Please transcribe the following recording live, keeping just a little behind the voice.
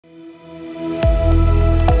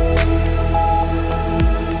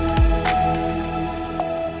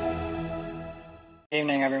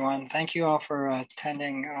everyone. Thank you all for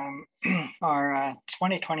attending our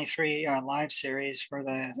 2023 live series for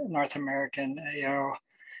the North American AO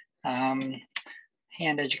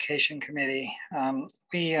Hand Education Committee.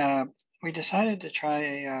 We decided to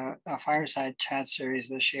try a fireside chat series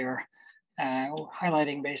this year,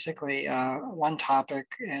 highlighting basically one topic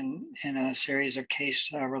in a series of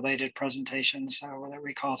case-related presentations that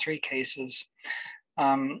we call 3 cases.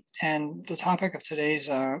 And the topic of today's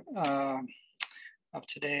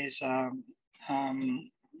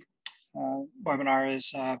webinar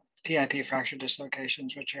is PIP fracture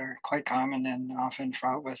dislocations, which are quite common and often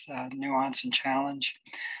fraught with nuance and challenge.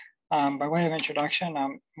 By way of introduction,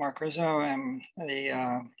 I'm Mark Rizzo. I'm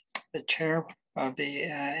the chair of the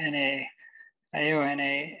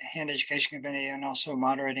AONA Hand Education Committee and also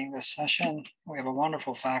moderating this session. We have a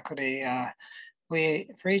wonderful faculty.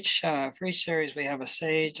 For each series, we have a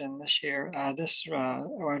sage, and this year, this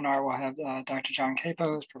webinar will have Dr. John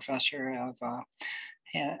Capo, who's professor of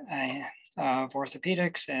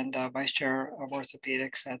orthopedics and vice chair of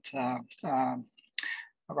orthopedics at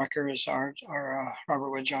Rutgers, our Robert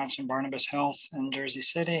Wood Johnson Barnabas Health in Jersey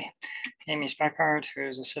City, Amy Speckard, who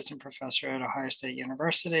is assistant professor at Ohio State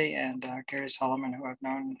University, and Gary Solomon, who I've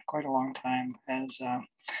known quite a long time as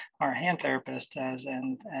our hand therapist as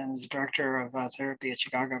director of therapy at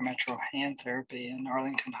Chicago Metro Hand Therapy in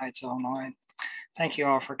Arlington Heights, Illinois. Thank you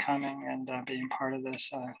all for coming and being part of this.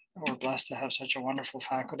 We're blessed to have such a wonderful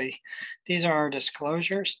faculty. These are our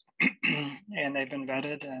disclosures, and they've been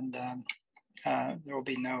vetted, and there will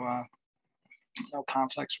be no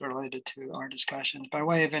conflicts related to our discussions. By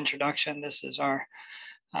way of introduction, this is our,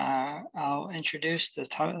 I'll introduce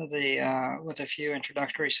with a few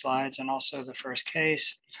introductory slides and also the first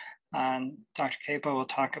case. Dr. Capo will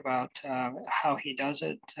talk about how he does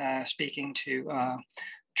it, speaking to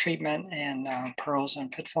treatment and pearls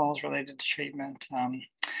and pitfalls related to treatment.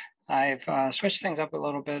 I've switched things up a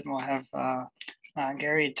little bit, and we'll have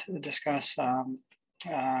Gary to discuss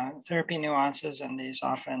therapy nuances and these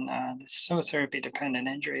often therapy dependent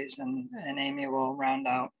injuries, and Amy will round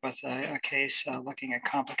out with a case looking at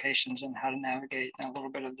complications and how to navigate, and a little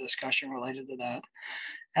bit of discussion related to that.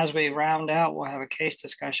 As we round out, we'll have a case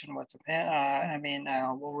discussion with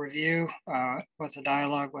we'll review with a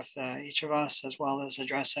dialogue with each of us, as well as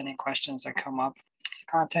address any questions that come up.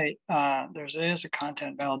 There is a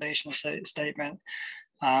content validation statement.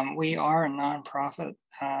 We are a nonprofit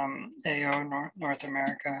AO North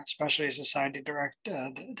America, Specialty Society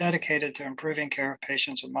dedicated to improving care of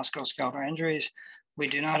patients with musculoskeletal injuries. We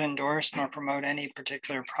do not endorse nor promote any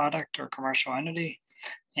particular product or commercial entity,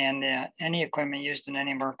 and any equipment used in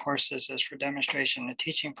any of our courses is for demonstration and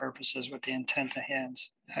teaching purposes with the intent to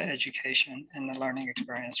enhance education and the learning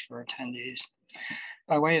experience for attendees.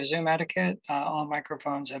 By way of Zoom etiquette, all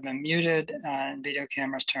microphones have been muted and video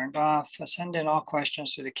cameras turned off. Send in all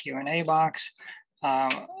questions through the Q&A box.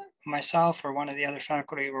 Myself or one of the other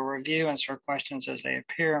faculty will review and sort questions as they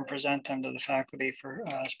appear and present them to the faculty for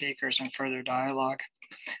speakers and further dialogue.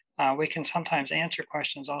 We can sometimes answer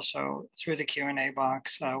questions also through the Q&A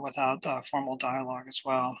box without formal dialogue as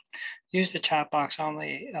well. Use the chat box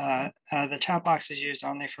only. The chat box is used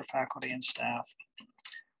only for faculty and staff.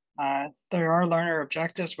 There are learner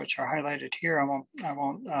objectives, which are highlighted here. I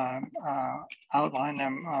won't outline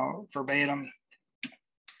them verbatim,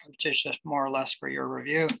 which is just more or less for your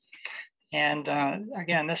review. And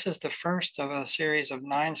again, this is the first of a series of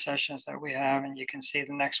 9 sessions that we have, and you can see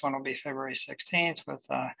the next one will be February 16th with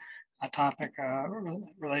a topic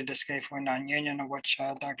related to scaphoid non-union, of which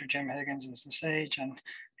Dr. Jim Higgins is the sage, and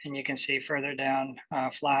you can see further down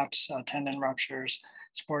flaps, tendon ruptures,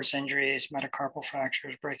 sports injuries, metacarpal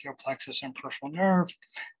fractures, brachial plexus and peripheral nerve,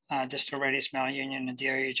 distal radius malunion, and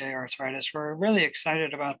DOUJ arthritis. We're really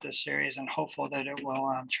excited about this series and hopeful that it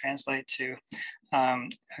will translate to a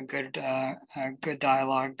good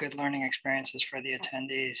dialogue, good learning experiences for the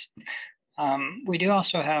attendees. We do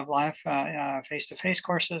also have live face-to-face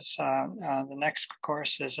courses. The next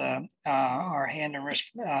course is our hand and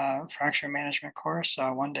wrist fracture management course, a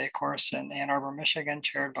 1-day course in Ann Arbor, Michigan,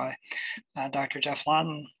 chaired by Dr. Jeff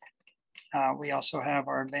Lawton. We also have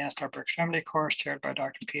our advanced upper extremity course chaired by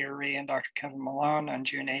Dr. Peter Ree and Dr. Kevin Malone on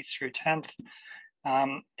June 8th through 10th.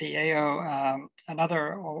 The AO,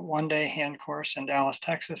 another 1-day hand course in Dallas,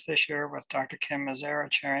 Texas this year with Dr. Kim Mazzara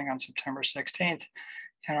chairing on September 16th.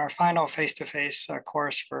 And our final face-to-face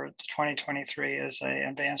course for 2023 is an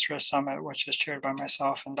Advanced Risk Summit, which is chaired by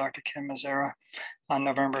myself and Dr. Kim Mazzara on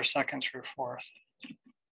November 2nd through 4th.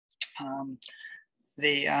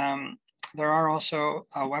 There are also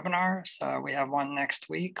webinars. We have one next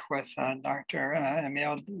week with Dr.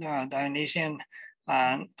 Emil Dionysian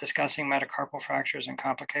discussing metacarpal fractures and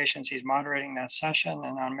complications. He's moderating that session.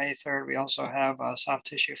 And on May 3rd, we also have soft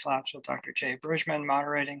tissue flaps with Dr. Jay Bridgman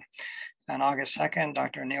moderating. On August 2nd,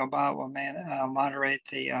 Dr. Neil Bott will moderate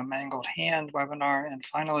the mangled hand webinar. And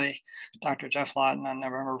finally, Dr. Jeff Lawton on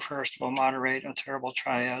November 1st will moderate a terrible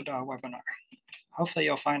triad webinar. Hopefully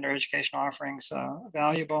you'll find our educational offerings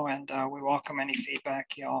valuable, and we welcome any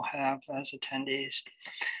feedback you all have as attendees.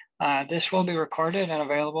 This will be recorded and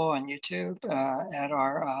available on YouTube at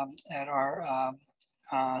our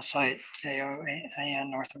site, AOAN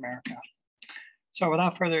North America. So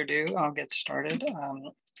without further ado, I'll get started.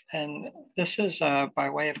 And this is by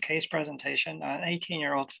way of case presentation, an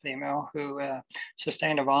 18-year-old female who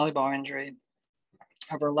sustained a volleyball injury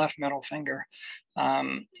of her left middle finger.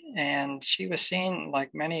 And she was seen,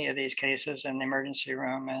 like many of these cases, in the emergency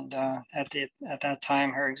room. And at that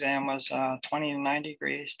time, her exam was 20 to 9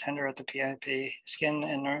 degrees, tender at the PIP, skin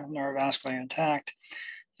and neurovascular intact.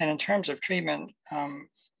 And in terms of treatment,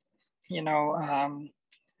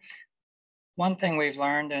 one thing we've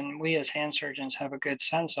learned, and we as hand surgeons have a good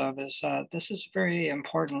sense of, is this is a very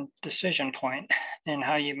important decision point in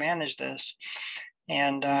how you manage this.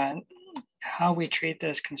 And how we treat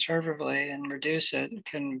this conservatively and reduce it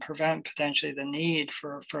can prevent potentially the need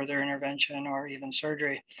for further intervention or even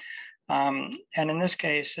surgery. And in this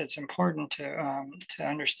case, it's important to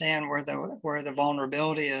understand where the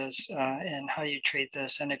vulnerability is and how you treat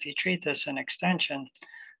this. And if you treat this in extension,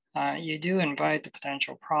 you do invite the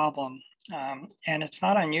potential problem. And it's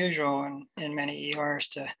not unusual in many ERs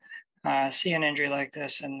to see an injury like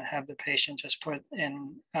this and have the patient just put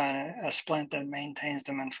in a splint that maintains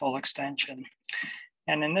them in full extension.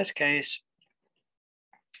 And in this case,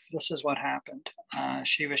 this is what happened.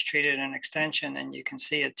 She was treated in extension, and you can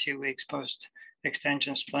see at 2 weeks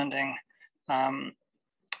post-extension splinting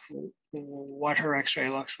what her x-ray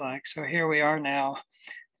looks like. So here we are now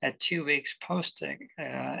at 2 weeks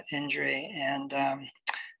post-injury. And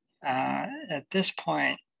at this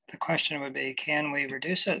point, the question would be, can we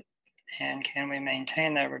reduce it? And can we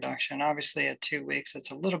maintain that reduction? Obviously, at 2 weeks,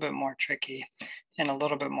 it's a little bit more tricky and a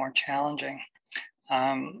little bit more challenging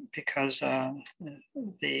because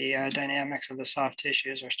the dynamics of the soft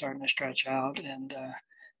tissues are starting to stretch out, and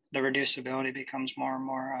the reducibility becomes more and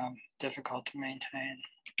more difficult to maintain.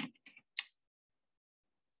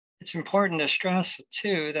 It's important to stress,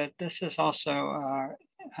 too, that this is also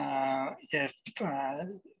if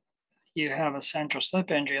you have a central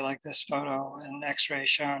slip injury like this photo and x-ray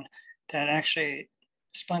shown, that actually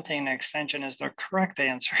splinting and extension is the correct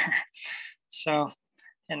answer. So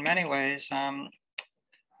in many ways,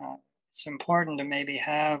 it's important to maybe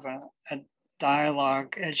have a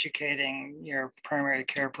dialogue educating your primary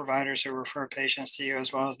care providers who refer patients to you,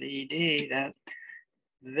 as well as the ED, that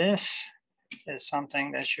this is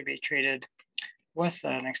something that should be treated with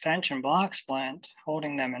an extension block splint,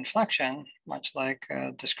 holding them in flexion, much like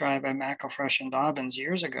described by McElfresh and Dobbins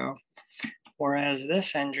years ago. Whereas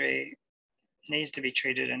this injury needs to be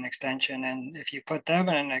treated in extension. And if you put them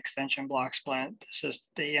in an extension block splint, this is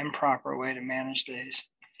the improper way to manage these.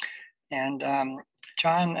 And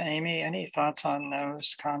John, Amy, any thoughts on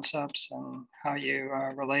those concepts and how you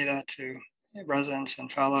relate that to residents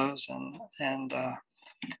and fellows and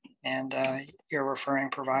your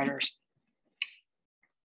referring providers?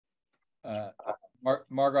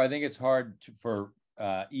 Margo, I think it's hard for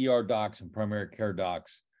ER docs and primary care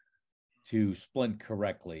docs to splint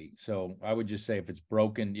correctly. So I would just say, if it's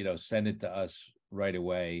broken, send it to us right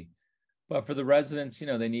away. But for the residents,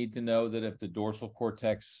 they need to know that if the dorsal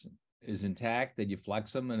cortex is intact, that you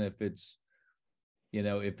flex them. And if it's,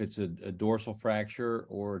 if it's a dorsal fracture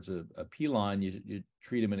or it's a pilon, you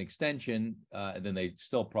treat them in extension, and then they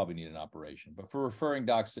still probably need an operation. But for referring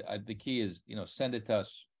docs, the key is, send it to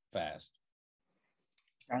us fast.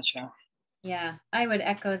 Gotcha. Yeah, I would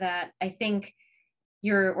echo that. I think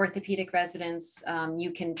your orthopedic residents,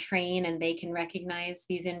 you can train and they can recognize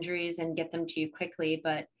these injuries and get them to you quickly.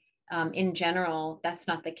 But in general, that's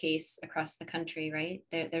not the case across the country, right?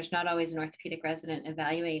 There's not always an orthopedic resident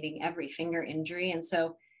evaluating every finger injury. And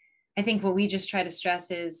so I think what we just try to stress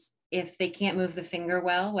is, if they can't move the finger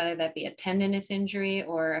well, whether that be a tendinous injury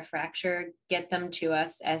or a fracture, get them to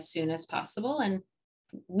us as soon as possible. And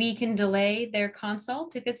we can delay their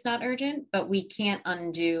consult if it's not urgent, but we can't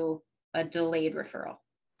undo a delayed referral.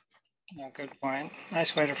 Yeah, good point.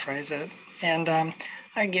 Nice way to phrase it. And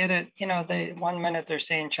I get it. 1 minute they're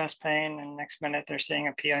seeing chest pain and next minute they're seeing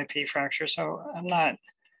a PIP fracture. So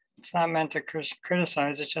it's not meant to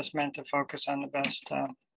criticize. It's just meant to focus on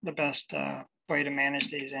the best way to manage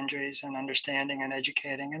these injuries, and understanding and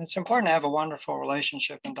educating. And it's important to have a wonderful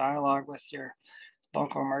relationship and dialogue with your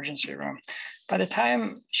local emergency room. By the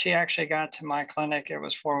time she actually got to my clinic, it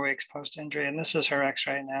was 4 weeks post-injury, and this is her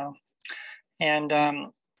x-ray now.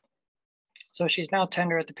 And so she's now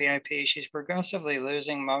tender at the PIP. She's progressively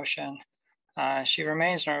losing motion. She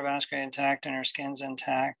remains neurovascularly intact and her skin's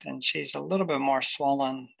intact, and she's a little bit more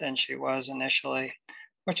swollen than she was initially,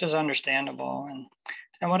 which is understandable. And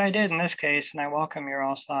what I did in this case, and I welcome your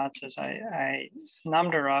all's thoughts, is I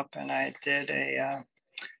numbed her up and I did a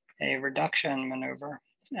reduction maneuver,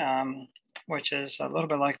 which is a little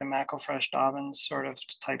bit like the McElfresh-Dobbins sort of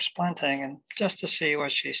type splinting, and just to see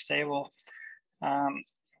what she's stable,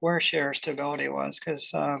 where her stability was,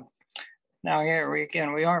 because now here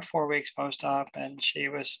we are 4 weeks post-op, and she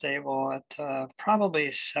was stable at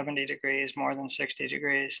probably 70 degrees, more than 60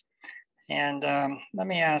 degrees. And let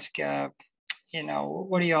me ask,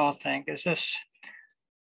 what do you all think? Is this,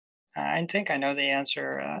 I think I know the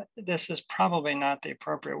answer. This is probably not the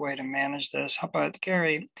appropriate way to manage this, but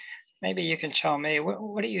Gary, maybe you can tell me,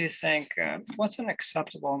 what do you think? What's an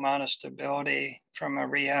acceptable amount of stability from a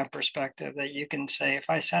rehab perspective that you can say, if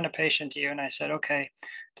I send a patient to you and I said, okay,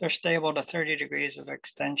 they're stable to 30 degrees of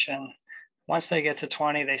extension. Once they get to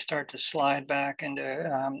 20, they start to slide back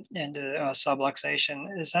into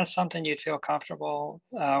subluxation. Is that something you'd feel comfortable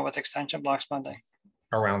with extension block splinting?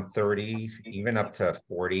 Around 30, even up to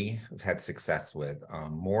 40, I've had success with.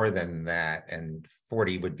 More than that, and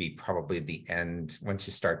 40 would be probably the end. Once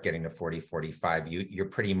you start getting to 40, 45, you're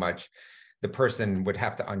pretty much, the person would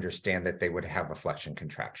have to understand that they would have a flexion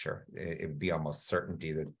contracture. It would be almost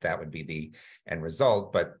certainty that would be the end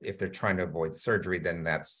result. But if they're trying to avoid surgery, then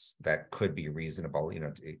that could be reasonable.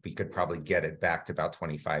 We could probably get it back to about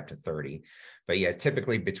 25 to 30. But yeah,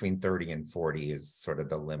 typically between 30 and 40 is sort of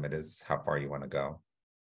the limit, is how far you want to go.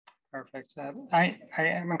 Perfect. I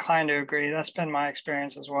am inclined to agree. That's been my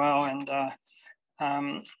experience as well. And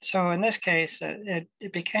so in this case,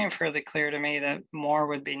 it became fairly clear to me that more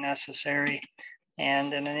would be necessary.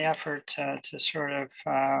 And in an effort to sort of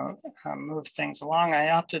move things along,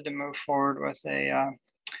 I opted to move forward with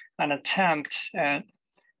an attempt at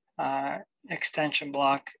extension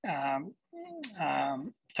block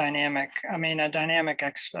a dynamic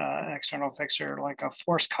external fixer, like a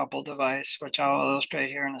force couple device, which I'll illustrate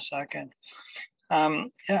here in a second.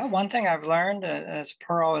 One thing I've learned as a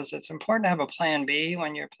Pearl is it's important to have a plan B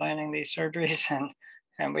when you're planning these surgeries,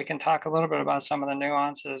 and we can talk a little bit about some of the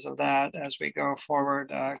nuances of that as we go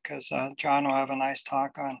forward, because John will have a nice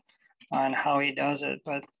talk on how he does it.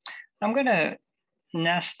 But I'm going to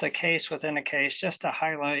nest a case within a case just to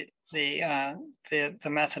highlight the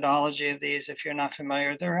methodology of these. If you're not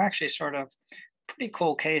familiar, they're actually sort of pretty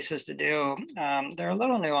cool cases to do. They're a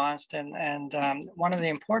little nuanced, and one of the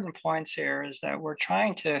important points here is that we're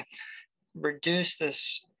trying to reduce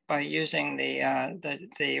this by using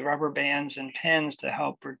the rubber bands and pins to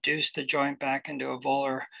help reduce the joint back into a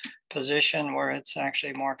volar position where it's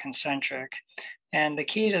actually more concentric. And the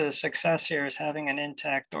key to the success here is having an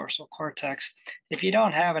intact dorsal cortex. If you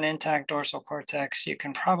don't have an intact dorsal cortex, you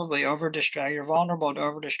can probably over-distract. You're vulnerable to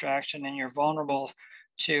over-distraction, and you're vulnerable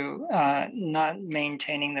to not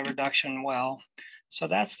maintaining the reduction well. So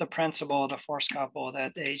that's the principle of the force couple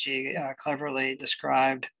that AG cleverly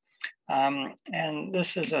described. And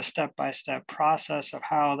this is a step-by-step process of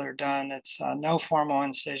how they're done. It's no formal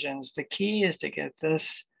incisions. The key is to get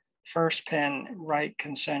this first pin right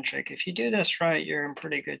concentric. If you do this right, you're in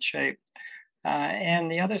pretty good shape.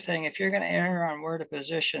 And the other thing, if you're going to err on where to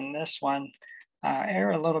position this one,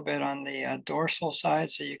 err a little bit on the dorsal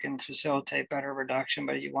side so you can facilitate better reduction,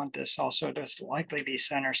 but you want this also to likely be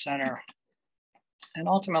center. And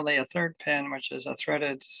ultimately a third pin, which is a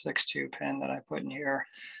threaded 6-2 pin that I put in here,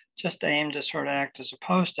 just aimed to sort of act as a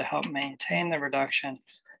post to help maintain the reduction.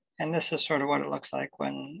 And this is sort of what it looks like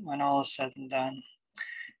when all is said and done.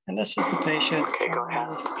 And this is the patient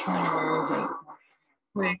trying to move at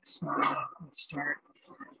weeks. Let's start.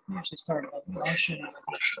 We usually start with motion.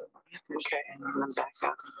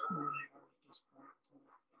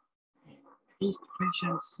 These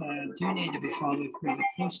patients do need to be followed fairly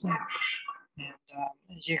closely.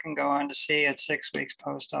 And as you can go on to see at 6 weeks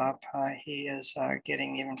post-op, he is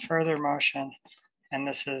getting even further motion. And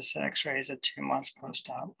this is x-rays at 2 months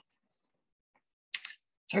post-op.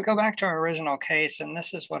 So go back to our original case, and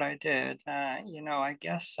this is what I did. I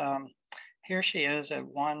guess here she is at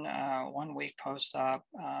 1 week post-op,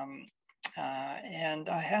 and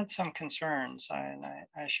I had some concerns.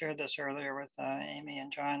 I shared this earlier with Amy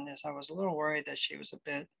and John. Is I was a little worried that she was a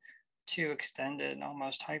bit too extended,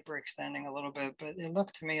 almost hyperextending a little bit. But it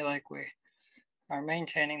looked to me like are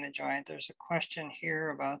maintaining the joint. There's a question here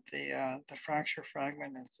about the fracture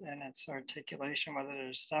fragment and its articulation, whether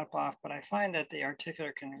there's step off, but I find that the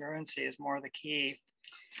articular congruency is more the key.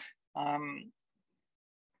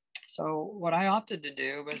 So what I opted to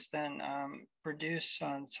do was then reduce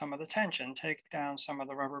some of the tension, take down some of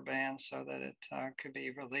the rubber bands so that it could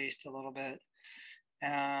be released a little bit.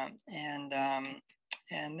 And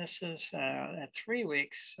this is at 3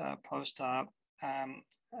 weeks post-op,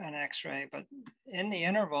 an x-ray, but in the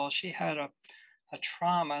interval, she had a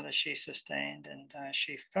trauma that she sustained, and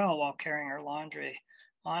she fell while carrying her laundry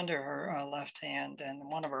onto her left hand, and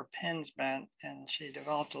one of her pins bent, and she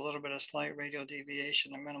developed a little bit of slight radial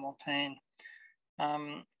deviation and minimal pain.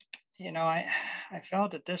 You know, I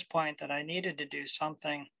felt at this point that I needed to do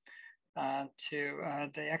something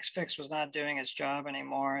the X-Fix was not doing its job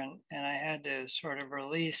anymore, and I had to sort of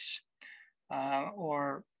release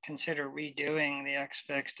or consider redoing the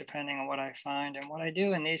X-Fix depending on what I find. And what I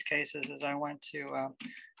do in these cases is I went to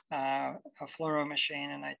a fluoro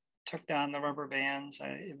machine and I took down the rubber bands.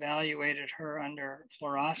 I evaluated her under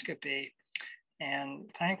fluoroscopy, and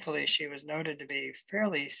thankfully she was noted to be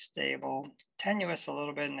fairly stable, tenuous a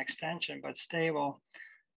little bit in extension, but stable.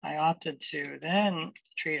 I opted to then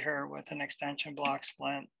treat her with an extension block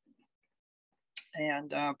splint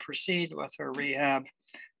and proceed with her rehab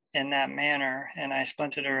in that manner. And I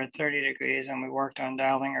splinted her at 30 degrees, and we worked on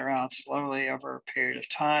dialing her out slowly over a period of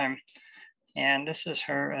time. And this is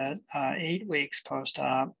her at 8 weeks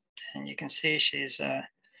post-op. And you can see she's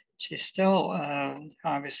still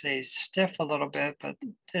obviously stiff a little bit, but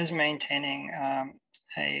is maintaining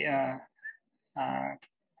a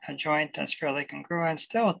joint that's fairly congruent,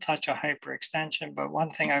 still a touch of hyperextension. But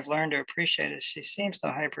one thing I've learned to appreciate is she seems to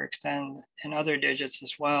hyperextend in other digits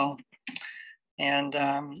as well. And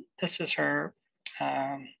this is her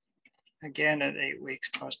again at 8 weeks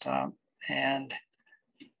post-op. And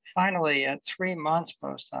finally, at 3 months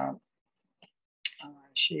post-op,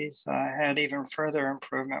 she's had even further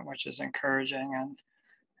improvement, which is encouraging,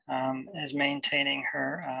 and is maintaining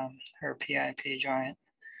her her PIP joint.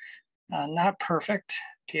 Not perfect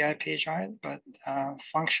PIP joint, but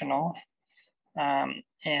functional,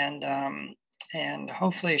 and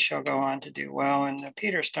hopefully she'll go on to do well. And the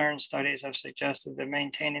Peter Stern studies have suggested that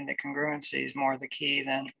maintaining the congruency is more the key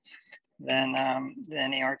than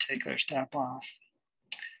the articular step off.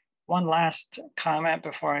 One last comment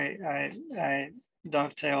before I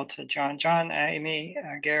dovetail to John. John, Amy,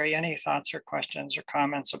 Gary, any thoughts or questions or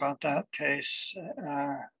comments about that case?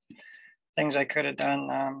 Things I could have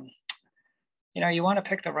done. You know, you want to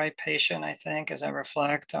pick the right patient, I think, as I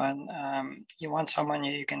reflect on, you want someone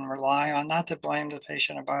you can rely on, not to blame the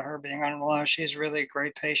patient about her being unwell. She's really a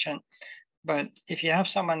great patient. But if you have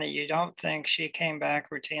someone that you don't think, she came back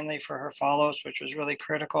routinely for her follow-ups, which was really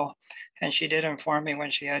critical. And she did inform me when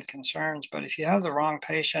she had concerns. But if you have the wrong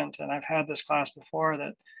patient, and I've had this class before,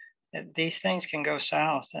 that these things can go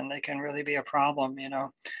south and they can really be a problem, you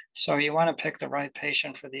know. So you want to pick the right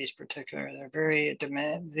patient for these particular.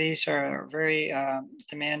 These are very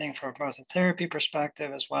demanding for both a therapy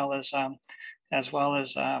perspective as well as a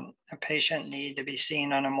patient need to be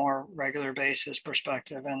seen on a more regular basis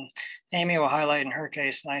perspective. And Amy will highlight in her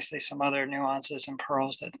case nicely some other nuances and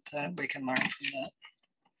pearls that we can learn from that.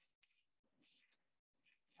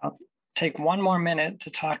 I'll take one more minute to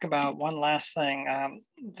talk about one last thing.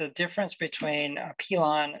 The difference between a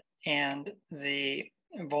pilon and the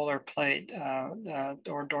volar plate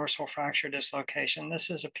or dorsal fracture dislocation. This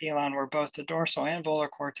is a pilon where both the dorsal and volar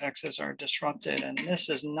cortexes are disrupted, and this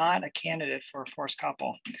is not a candidate for a forced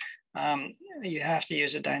couple. You have to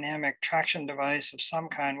use a dynamic traction device of some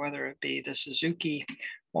kind, whether it be the Suzuki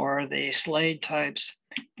or the Slade types,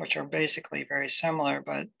 which are basically very similar,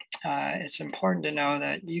 but it's important to know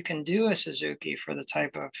that you can do a Suzuki for the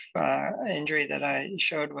type of injury that I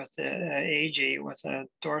showed with the AG, with a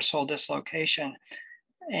dorsal dislocation.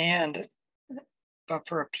 But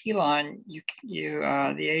for a pilon,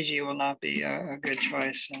 the AG will not be a good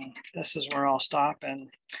choice. And this is where I'll stop, and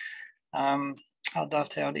I'll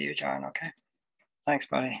dovetail to you, John. Okay. Thanks,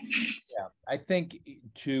 buddy. Yeah, I think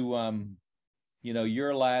to you know,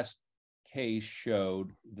 your last case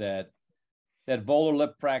showed that volar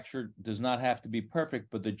lip fracture does not have to be perfect,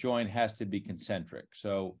 but the joint has to be concentric.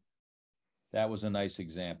 So that was a nice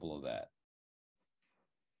example of that.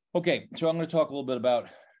 Okay, so I'm going to talk a little bit about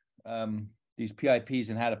these PIPs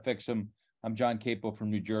and how to fix them. I'm John Capo from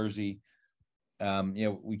New Jersey. You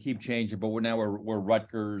know, we keep changing, but we're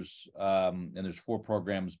Rutgers, and there's 4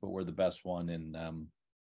 programs, but we're the best one. And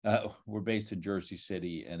we're based in Jersey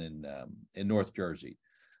City and in North Jersey.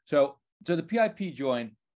 So the PIP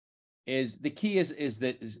joint is the key is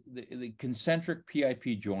the concentric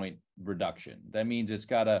PIP joint reduction. That means it's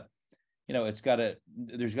got to,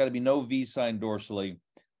 there's got to be no V sign dorsally.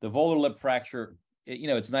 The volar lip fracture,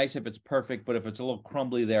 it's nice if it's perfect, but if it's a little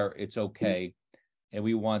crumbly there, it's okay. And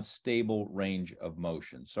we want stable range of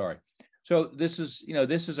motion. Sorry. So this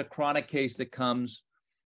is a chronic case that comes,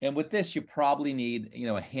 and with this, you probably need,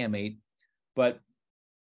 a hamate, but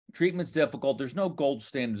treatment's difficult. There's no gold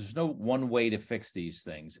standard. There's no one way to fix these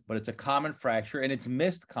things, but it's a common fracture and it's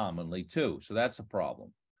missed commonly too. So that's a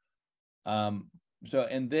problem.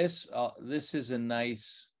 And this is a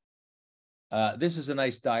nice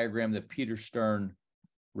diagram that Peter Stern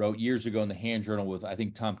wrote years ago in the Hand Journal with, I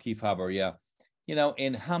think, Tom Kiefhaber. Yeah.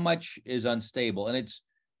 And how much is unstable. And it's,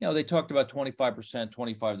 they talked about 25%,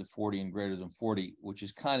 25 to 40 and greater than 40, which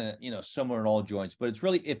is kind of, similar in all joints, but it's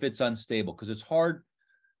really if it's unstable, because it's hard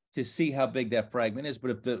to see how big that fragment is.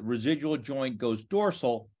 But if the residual joint goes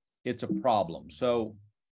dorsal, it's a problem. So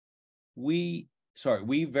we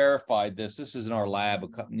verified this. This is in our lab a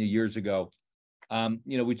couple of years ago.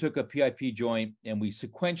 We took a PIP joint and we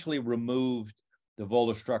sequentially removed the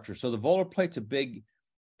volar structure. So the volar plate's a big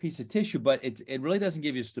piece of tissue, but it really doesn't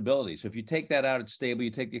give you stability. So if you take that out, it's stable. You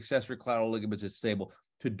take the accessory collateral ligaments, it's stable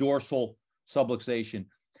to dorsal subluxation.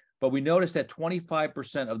 But we noticed that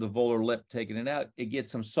 25% of the volar lip taking it out, it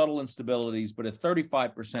gets some subtle instabilities, but at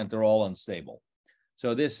 35%, they're all unstable.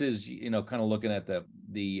 So this is, kind of looking at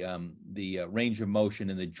the range of motion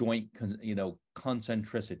and the joint,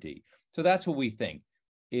 concentricity. So that's what we think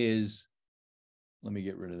is, let me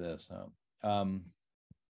get rid of this.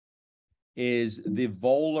 Is the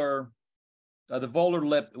volar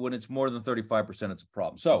lip, when it's more than 35%, it's a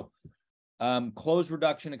problem. So closed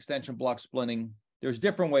reduction, extension block splinting, there's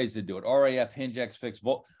different ways to do it. RAF, hinge X fix,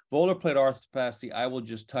 volar plate arthroplasty. I will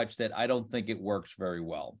just touch that. I don't think it works very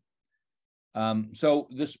well. So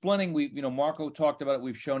the splinting, Marco talked about it.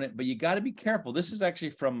 We've shown it, but you got to be careful. This is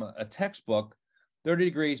actually from a textbook, 30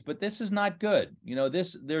 degrees, but this is not good.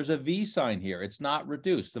 There's a V sign here. It's not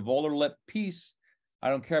reduced. The volar lip piece, I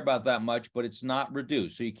don't care about that much, but it's not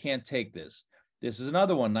reduced. So you can't take this. This is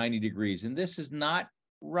another one, 90 degrees. And this is not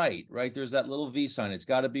right? There's that little V sign. It's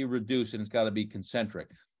got to be reduced and it's got to be concentric.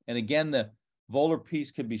 And again, the volar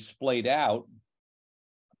piece can be splayed out,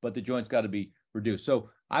 but the joint's got to be reduced. So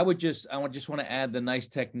I just want to add the nice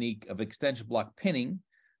technique of extension block pinning,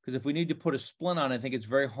 because if we need to put a splint on, I think it's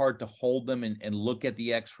very hard to hold them and look at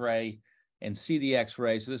the X-ray and see the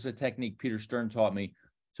X-ray. So this is a technique Peter Stern taught me.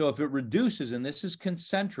 So if it reduces, and this is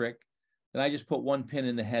concentric, then I just put one pin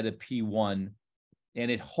in the head of P1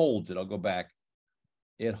 and it holds it. I'll go back.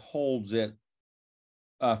 It holds it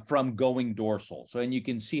from going dorsal. So, and you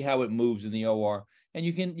can see how it moves in the OR, and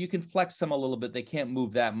you can flex them a little bit. They can't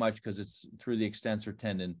move that much because it's through the extensor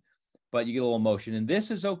tendon, but you get a little motion. And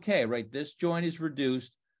this is okay, right? This joint is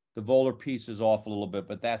reduced. The volar piece is off a little bit,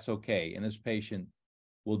 but that's okay. And this patient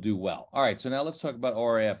will do well. All right, so now let's talk about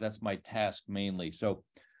RAF. That's my task mainly. So,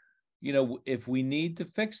 if we need to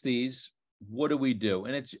fix these, what do we do?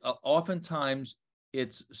 And it's oftentimes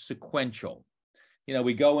it's sequential.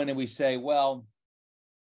 We go in and we say, we'll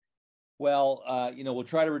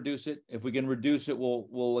try to reduce it. If we can reduce it,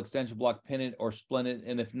 we'll extension block pin it or splint it.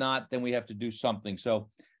 And if not, then we have to do something. So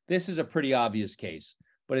this is a pretty obvious case,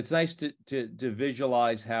 but it's nice to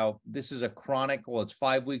visualize how this is a chronic, it's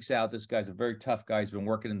 5 weeks out. This guy's a very tough guy. He's been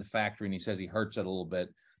working in the factory and he says he hurts it a little bit,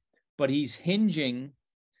 but he's hinging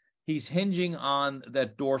on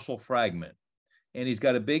that dorsal fragment. And he's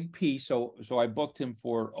got a big piece. So I booked him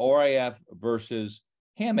for RAF versus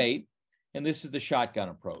hamate. And this is the shotgun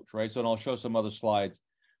approach, right? So, and I'll show some other slides,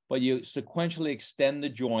 but you sequentially extend the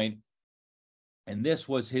joint. And this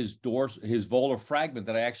was his volar fragment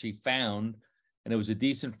that I actually found. And it was a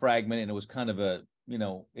decent fragment. And it was kind of a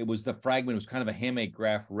hamate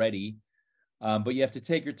graft ready. But you have to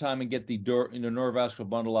take your time and get the neurovascular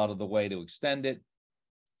bundle out of the way to extend it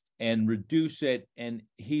and reduce it. And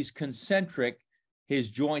he's concentric. His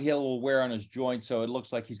joint, he had a little wear on his joint, so it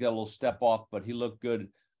looks like he's got a little step off, but he looked good.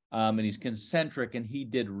 And he's concentric, and he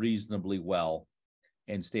did reasonably well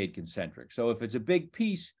and stayed concentric. So if it's a big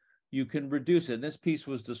piece, you can reduce it. And this piece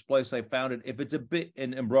was displaced. I found it. If it's a bit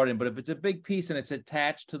and brought in, but if it's a big piece and it's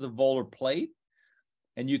attached to the volar plate,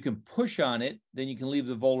 and you can push on it, then you can leave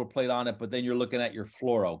the volar plate on it, but then you're looking at your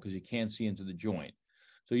fluoro because you can't see into the joint.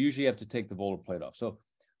 So usually you have to take the volar plate off. So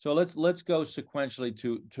let's go sequentially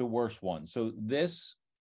to worse ones. So this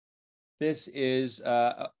is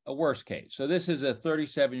a worst case. So this is a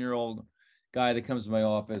 37-year-old guy that comes to my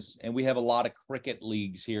office, and we have a lot of cricket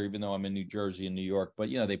leagues here, even though I'm in New Jersey and New York. But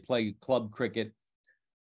they play club cricket.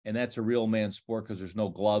 And that's a real man's sport because there's no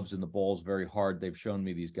gloves and the ball's very hard. They've shown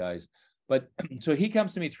me these guys. But so he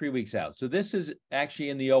comes to me 3 weeks out. So this is actually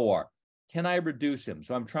in the OR. Can I reduce him?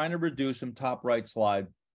 So I'm trying to reduce him, top right slide.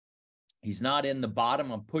 He's not in the bottom.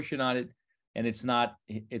 I'm pushing on it, and it's not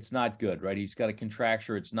good, right? He's got a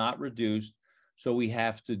contracture. It's not reduced. So we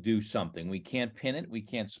have to do something. We can't pin it. We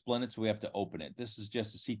can't splint it. So we have to open it. This is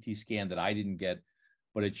just a CT scan that I didn't get,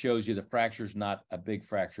 but it shows you the fracture is not a big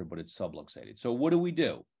fracture, but it's subluxated. So what do we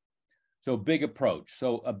do? So big approach.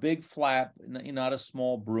 So a big flap, not a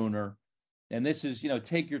small Bruner. And this is,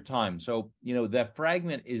 take your time. So, that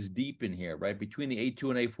fragment is deep in here, right? Between the A2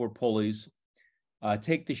 and A4 pulleys.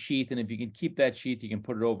 Take the sheath, and if you can keep that sheath, you can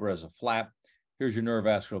put it over as a flap. Here's your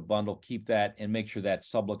neurovascular bundle. Keep that and make sure that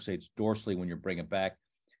subluxates dorsally when you bring it back.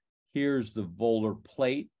 Here's the volar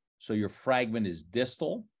plate. So your fragment is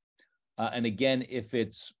distal. And again, if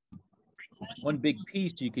it's one big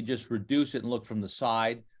piece, you can just reduce it and look from the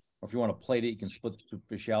side. Or if you want to plate it, you can split the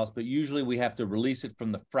superficialis. But usually we have to release it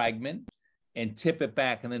from the fragment and tip it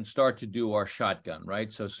back and then start to do our shotgun,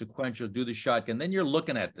 right? So sequential, do the shotgun. Then you're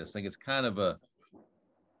looking at this. Like it's kind of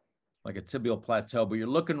like a tibial plateau, but you're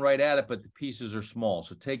looking right at it, but the pieces are small.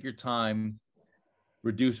 So take your time,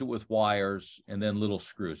 reduce it with wires, and then little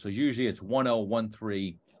screws. So usually it's 1.0,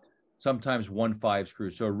 1.3, sometimes 1.5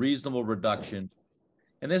 screws. So a reasonable reduction.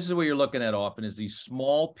 And this is what you're looking at often is these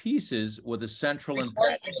small pieces with a central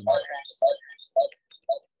impaction.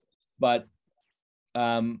 But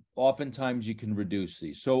oftentimes you can reduce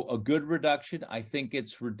these. So a good reduction, I think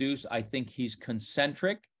it's reduced. I think he's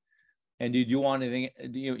concentric. And do you want anything?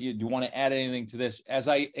 Do you want to add anything to this? As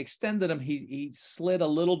I extended him, he slid a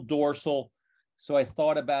little dorsal. So I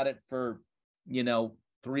thought about it for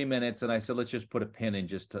 3 minutes, and I said, let's just put a pin in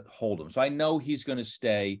just to hold him. So I know he's going to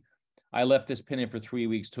stay. I left this pin in for 3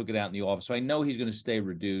 weeks, took it out in the office. So I know he's going to stay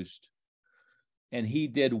reduced. And he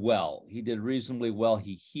did well. He did reasonably well.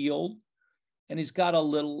 He healed. And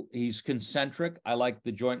he's concentric. I like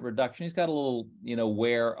the joint reduction. He's got a little,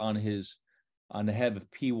 wear on the head of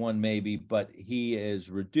P1 maybe, but he is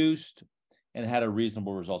reduced and had a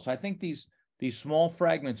reasonable result. So I think these small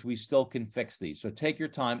fragments, we still can fix these. So take your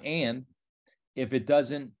time. And if it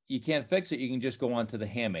doesn't, you can't fix it, you can just go on to the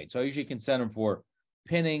hamate. So I usually can send them for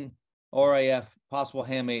pinning, RAF, possible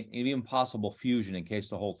hamate, and even possible fusion in case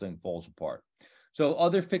the whole thing falls apart. So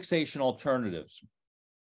other fixation alternatives.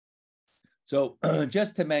 So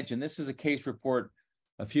just to mention, this is a case report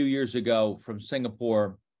a few years ago from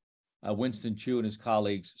Singapore, Winston Chu and his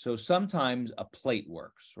colleagues. So sometimes a plate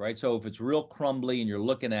works, right? So if it's real crumbly and you're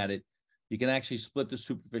looking at it, you can actually split the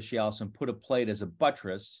superficialis and put a plate as a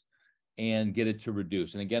buttress and get it to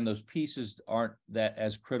reduce. And again, those pieces aren't that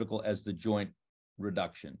as critical as the joint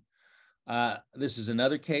reduction. This is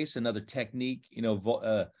another case, another technique,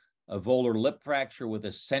 a volar lip fracture with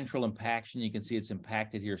a central impaction. You can see it's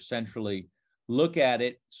impacted here centrally. Look at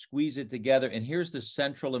it, squeeze it together. And here's the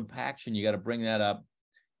central impaction. You got to bring that up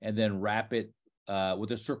and then wrap it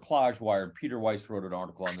with a cerclage wire. Peter Weiss wrote an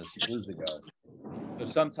article on this years ago. So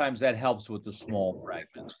sometimes that helps with the small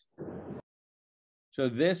fragments. So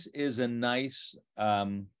this is a nice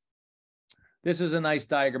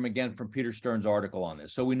diagram again from Peter Stern's article on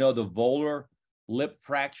this. So we know the volar lip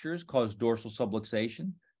fractures cause dorsal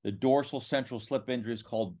subluxation. The dorsal central slip injuries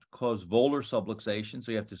cause volar subluxation.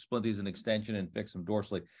 So you have to split these in extension and fix them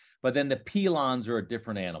dorsally. But then the pilons are a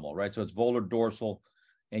different animal, right? So it's volar dorsal,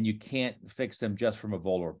 and you can't fix them just from a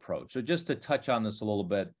volar approach. So just to touch on this a little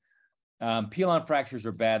bit, pilon fractures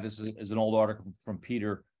are bad. This is an old article from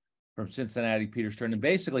Peter, from Cincinnati, Peter Stern. And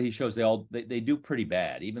basically he shows they do pretty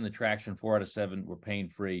bad. Even the traction 4 out of 7 were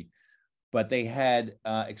pain-free, but they had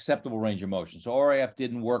acceptable range of motion. So RAF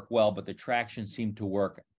didn't work well, but the traction seemed to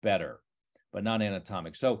work better, but not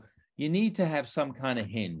anatomic. So you need to have some kind of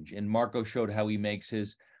hinge. And Marco showed how he makes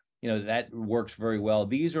his, that works very well.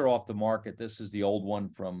 These are off the market. This is the old one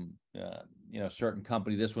from, certain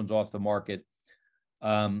company. This one's off the market.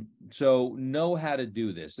 So know how to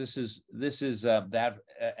do this. This is that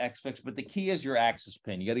X-Fix, but the key is your axis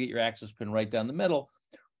pin. You got to get your axis pin right down the middle,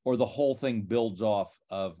 or the whole thing builds off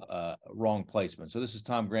of wrong placement. So this is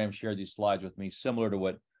Tom Graham shared these slides with me, similar to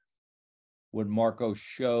what Marco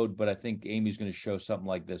showed, but I think Amy's going to show something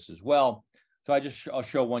like this as well. So I'll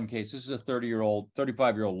show one case. This is a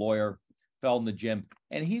 35-year-old lawyer, fell in the gym,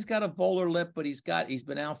 and he's got a volar lip, but he's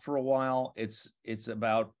been out for a while. It's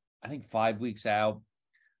about, I think, 5 weeks out.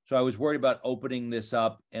 So I was worried about opening this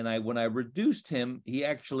up, and when I reduced him, he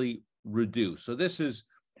actually reduced. So this is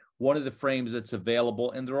one of the frames that's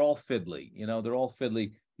available, and they're all fiddly. They're all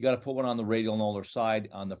fiddly. You got to put one on the radial and ulnar side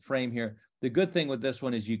on the frame here. The good thing with this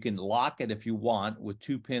one is you can lock it if you want with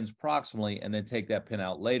 2 pins proximally and then take that pin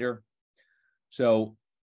out later. So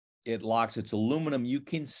it locks. It's aluminum. You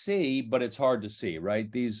can see, but it's hard to see, right?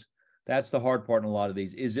 That's the hard part in a lot of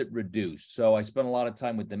these. Is it reduced? So I spent a lot of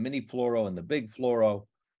time with the mini fluoro and the big fluoro,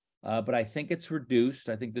 but I think it's reduced.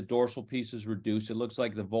 I think the dorsal piece is reduced. It looks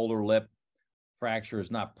like the volar lip fracture is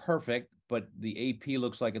not perfect, but the AP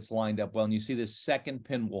looks like it's lined up well. And you see this second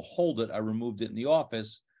pin will hold it. I removed it in the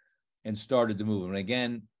office and started to move. And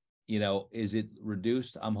again, is it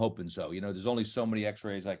reduced? I'm hoping so. There's only so many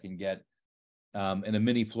x-rays I can get. And a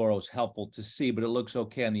mini fluoro is helpful to see, but it looks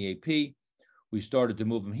okay on the AP. We started to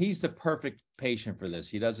move him. He's the perfect patient for this.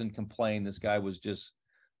 He doesn't complain. This guy was just,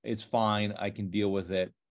 it's fine. I can deal with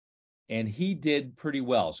it. And he did pretty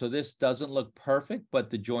well. So this doesn't look perfect, but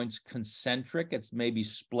the joint's concentric. It's maybe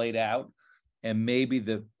splayed out. And maybe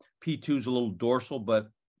the P2 is a little dorsal, but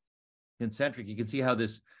concentric. You can see how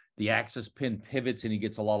the axis pin pivots and he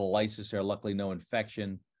gets a lot of lysis there. Luckily, no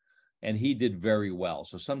infection. And he did very well.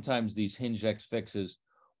 So sometimes these hinge X fixes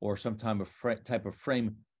or some type of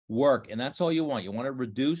frame work, and that's all you want. You want it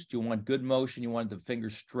reduced, you want good motion, you want the finger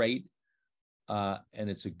straight, and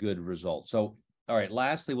it's a good result. So, all right,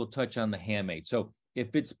 lastly, we'll touch on the hamate. So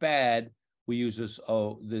if it's bad, we use this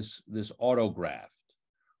autograft,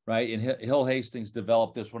 right? And Hill Hastings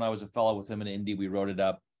developed this when I was a fellow with him in Indy. We wrote it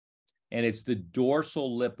up. And it's the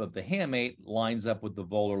dorsal lip of the hamate lines up with the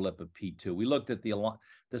volar lip of P2. We looked at the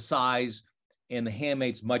size, and the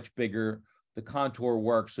hamate's much bigger. The contour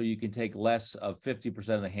works, so you can take less of 50%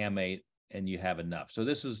 of the hamate, and you have enough. So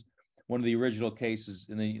this is one of the original cases,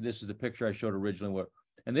 and then this is the picture I showed originally.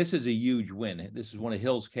 And this is a huge win. This is one of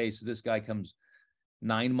Hill's cases. This guy comes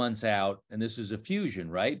 9 months out, and this is a fusion,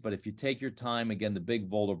 right? But if you take your time, again, the big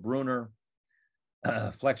volar Brunner,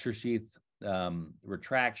 flexor sheath,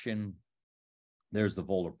 retraction. There's the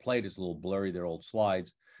volar plate. It's a little blurry. They're old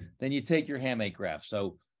slides. Then you take your hamate graft.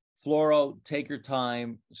 So fluoro, take your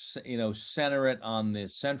time, center it on the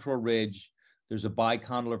central ridge. There's a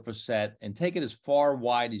bicondylar facet, and take it as far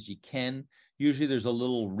wide as you can. Usually there's a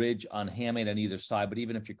little ridge on hamate on either side, but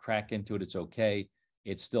even if you crack into it, it's okay.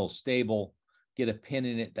 It's still stable. Get a pin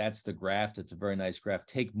in it. That's the graft. It's a very nice graft.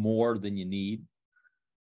 Take more than you need,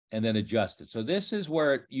 and then adjust it. So this is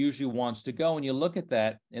where it usually wants to go. And you look at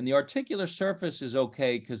that, and the articular surface is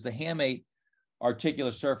okay because the hamate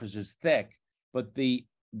articular surface is thick, but the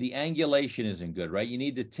angulation isn't good, right? You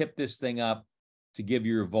need to tip this thing up to give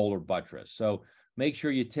you your volar buttress. So make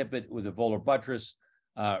sure you tip it with a volar buttress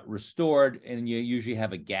restored, and you usually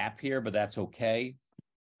have a gap here, but that's okay.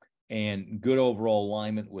 And good overall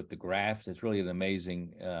alignment with the graft. It's really an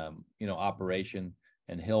amazing, operation.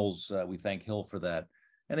 And Hill's, we thank Hill for that.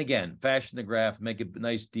 And again, fashion the graft, make a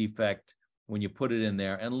nice defect when you put it in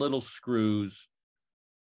there, and little screws.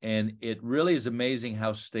 And it really is amazing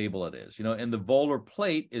how stable it is. And the volar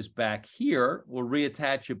plate is back here. We'll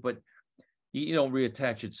reattach it, but you don't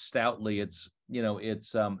reattach it stoutly. It's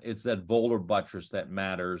that volar buttress that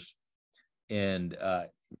matters. And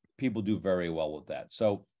people do very well with that.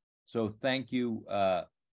 So thank you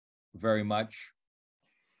very much.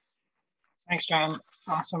 Thanks, John.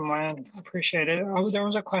 Awesome, man. Appreciate it. Oh, there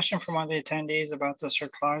was a question from one of the attendees about the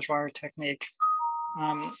cerclage wire technique.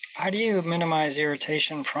 How do you minimize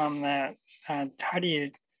irritation from that? How do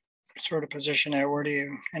you sort of position it? Where do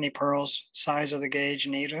you, any pearls, size of the gauge,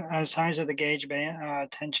 size of the gauge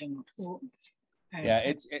band, tension?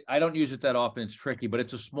 Yeah, I don't use it that often. It's tricky, but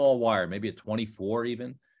it's a small wire, maybe a 24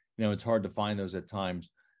 even. It's hard to find those at times.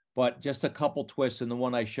 But just a couple twists. And the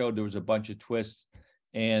one I showed, there was a bunch of twists.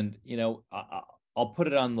 And, I'll put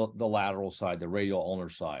it on the lateral side, the radial ulnar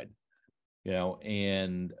side,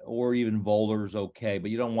 or even volar's okay,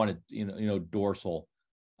 but you don't want it, dorsal.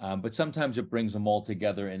 But sometimes it brings them all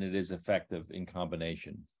together, and it is effective in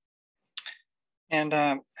combination. And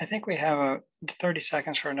I think we have 30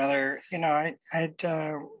 seconds for another. I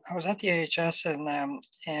was at the AHS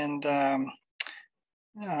and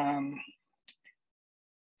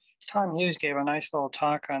Tom Hughes gave a nice little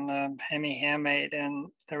talk on the hemi-hamate, and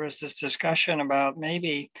there was this discussion about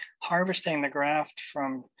maybe harvesting the graft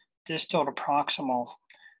from distal to proximal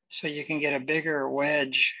so you can get a bigger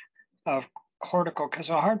wedge of cortical, because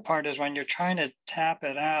the hard part is when you're trying to tap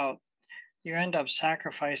it out, you end up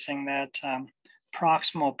sacrificing that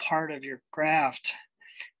proximal part of your graft,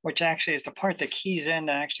 which actually is the part that keys in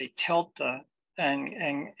to actually tilt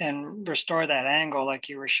and restore that angle like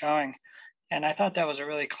you were showing. And I thought that was a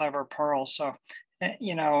really clever pearl. So,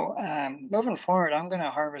 moving forward, I'm going to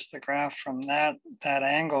harvest the graft from that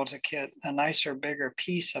angle to get a nicer, bigger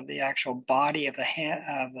piece of the actual body of the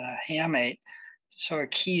hamate. so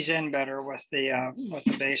it keys in better with the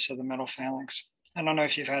base of the middle phalanx. I don't know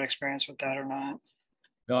if you've had experience with that or not.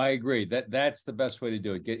 No, I agree. That's the best way to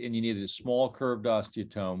do it. And you need a small curved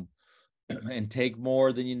osteotome and take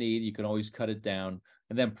more than you need. You can always cut it down.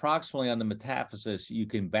 And then proximally on the metaphysis, you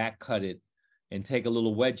can back cut it and take a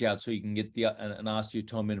little wedge out so you can get an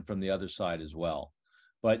osteotome in from the other side as well.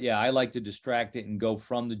 But yeah, I like to distract it and go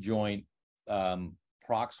from the joint,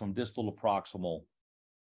 proximal, distal to proximal,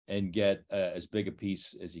 and get as big a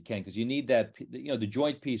piece as you can, because you need that, the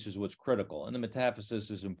joint piece is what's critical. And the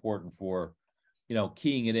metaphysis is important for,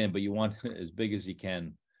 keying it in, but you want it as big as you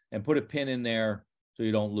can and put a pin in there so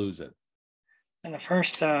you don't lose it. And the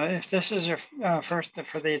first, if this is your first,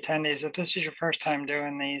 for the attendees, if this is your first time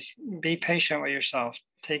doing these, be patient with yourself.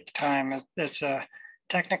 Take time. It's a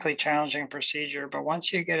technically challenging procedure, but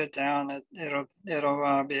once you get it down,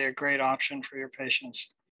 it'll be a great option for your patients.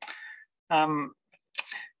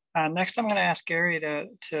 Next, I'm going to ask Gary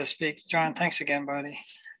to speak. John, thanks again, buddy.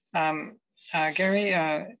 Gary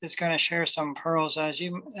is going to share some pearls. As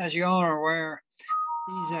you all are aware,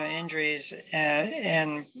 these injuries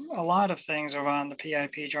and a lot of things around the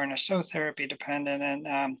PIP joint are so therapy dependent,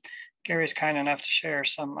 and Gary's kind enough to share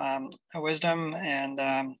some wisdom and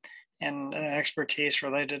expertise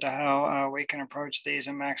related to how we can approach these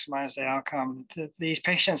and maximize the outcome. These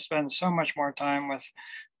patients spend so much more time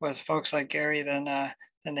with folks like Gary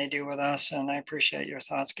than they do with us, and I appreciate your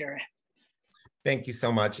thoughts, Gary. Thank you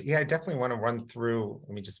so much. Yeah, I definitely want to run through,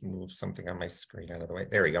 let me just move something on my screen out of the way.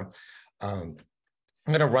 There we go. I'm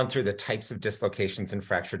going to run through the types of dislocations and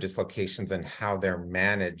fracture dislocations and how they're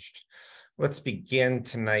managed. Let's begin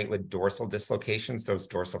tonight with dorsal dislocations, those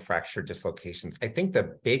dorsal fracture dislocations. I think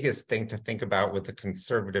the biggest thing to think about with the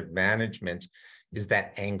conservative management is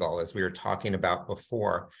that angle, as we were talking about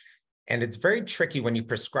before. And it's very tricky when you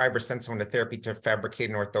prescribe or send someone to therapy to fabricate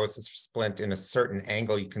an orthosis or splint in a certain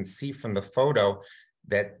angle. You can see from the photo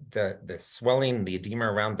that the swelling, the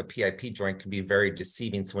edema around the PIP joint can be very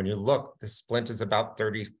deceiving. So when you look, the splint is about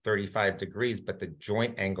 30, 35 degrees, but the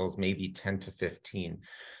joint angles may be 10 to 15.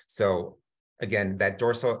 So again, that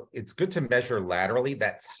dorsal, it's good to measure laterally.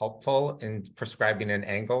 That's helpful in prescribing an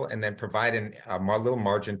angle, and then provide a little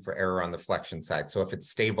margin for error on the flexion side. So if it's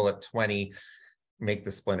stable at 20, make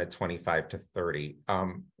the splint at 25 to 30.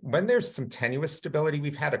 When there's some tenuous stability,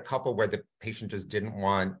 we've had a couple where the patient just didn't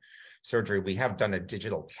want surgery. We have done a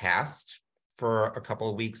digital cast for a couple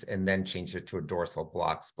of weeks and then changed it to a dorsal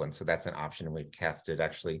block splint. So that's an option. And we've casted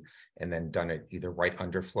actually, and then done it either right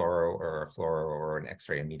under fluoro or an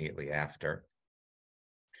x-ray immediately after.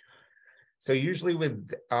 So usually with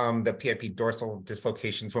the PIP dorsal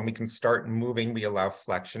dislocations, when we can start moving, we allow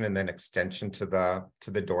flexion and then extension to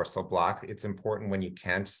the dorsal block. It's important when you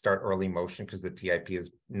can to start early motion because the PIP is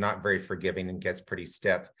not very forgiving and gets pretty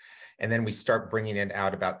stiff. And then we start bringing it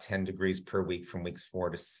out about 10 degrees per week from weeks 4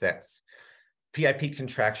 to 6. PIP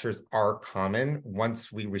contractures are common.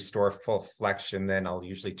 Once we restore full flexion, then I'll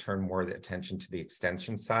usually turn more of the attention to the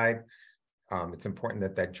extension side. It's important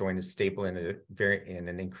that that joint is stable in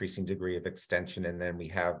an increasing degree of extension, and then we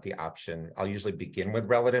have the option. I'll usually begin with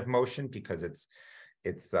relative motion because it's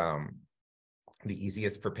the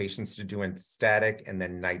easiest for patients to do in static, and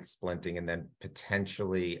then night splinting, and then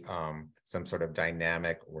potentially some sort of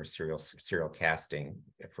dynamic or serial casting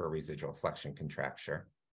for a residual flexion contracture.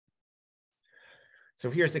 So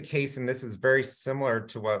here's a case, and this is very similar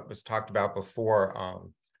to what was talked about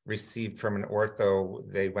before. Received from an ortho.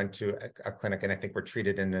 They went to a clinic and I think were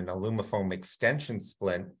treated in an alumifoam extension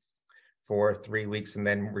splint for 3 weeks and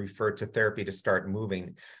then referred to therapy to start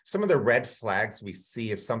moving. Some of the red flags we see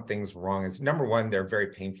if something's wrong is, number one, they're very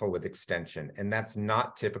painful with extension, and that's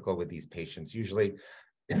not typical with these patients. Usually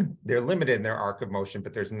they're limited in their arc of motion,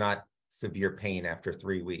 but there's not severe pain after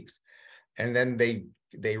 3 weeks. And then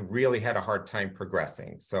they really had a hard time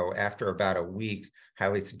progressing. So after about a week,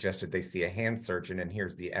 highly suggested they see a hand surgeon. And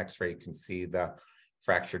here's the x-ray. You can see the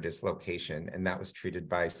fracture dislocation, and that was treated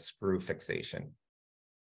by screw fixation.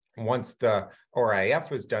 Once the ORIF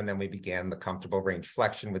was done, then we began the comfortable range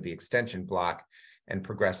flexion with the extension block and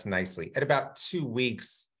progressed nicely. At about 2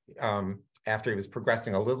 weeks, after he was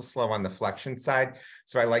progressing a little slow on the flexion side,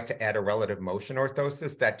 so I like to add a relative motion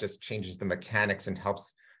orthosis that just changes the mechanics and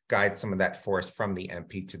helps guide some of that force from the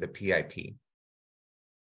MP to the PIP.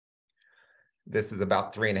 This is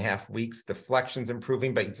about 3.5 weeks. The flexion's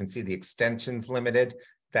improving, but you can see the extension's limited.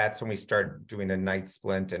 That's when we start doing a night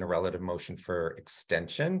splint and a relative motion for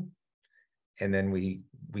extension. And then we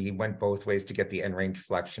went both ways to get the end range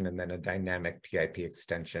flexion and then a dynamic PIP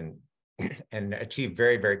extension and achieved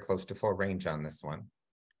very, very close to full range on this one.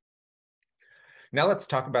 Now let's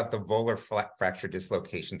talk about the volar fracture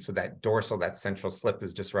dislocation. So that dorsal, that central slip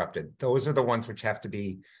is disrupted. Those are the ones which have to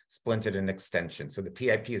be splinted in extension. So the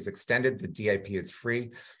PIP is extended, the DIP is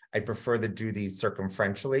free. I prefer to do these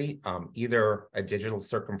circumferentially, either a digital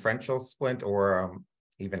circumferential splint or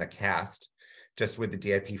even a cast, just with the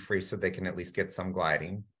DIP free so they can at least get some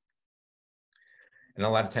gliding. And a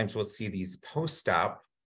lot of times we'll see these post-op,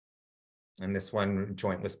 and this one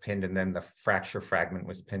joint was pinned and then the fracture fragment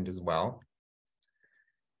was pinned as well.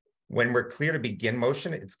 When we're clear to begin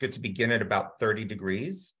motion, it's good to begin at about 30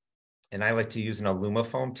 degrees. And I like to use an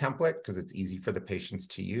Alumafoam template because it's easy for the patients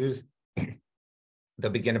to use. They'll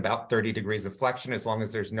begin about 30 degrees of flexion. As long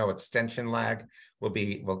as there's no extension lag,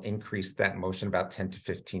 we'll increase that motion about 10 to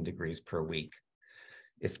 15 degrees per week.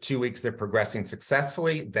 If 2 weeks they're progressing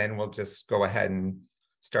successfully, then we'll just go ahead and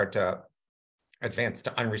start to advance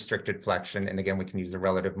to unrestricted flexion. And again, we can use a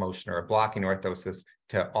relative motion or a blocking orthosis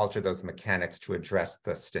to alter those mechanics to address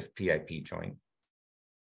the stiff PIP joint.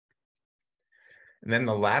 And then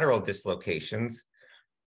the lateral dislocations.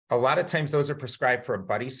 A lot of times those are prescribed for a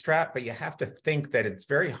buddy strap, but you have to think that it's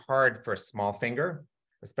very hard for a small finger,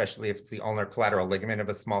 especially if it's the ulnar collateral ligament of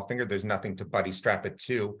a small finger. There's nothing to buddy strap it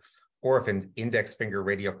to, or if an index finger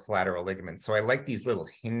radial collateral ligament. So I like these little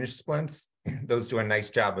hinge splints. Those do a nice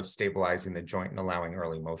job of stabilizing the joint and allowing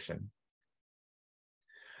early motion.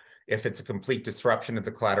 If it's a complete disruption of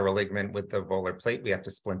the collateral ligament with the volar plate, we have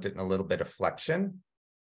to splint it in a little bit of flexion.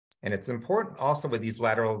 And it's important also with these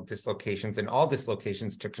lateral dislocations and all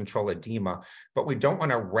dislocations to control edema, but we don't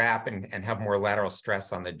want to wrap and have more lateral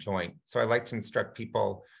stress on the joint. So I like to instruct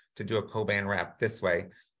people to do a Coban wrap this way,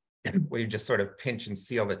 where you just sort of pinch and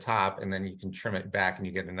seal the top, and then you can trim it back and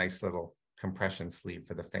you get a nice little compression sleeve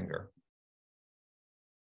for the finger.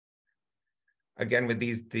 Again, with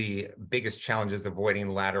these, the biggest challenge is avoiding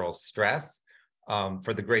lateral stress.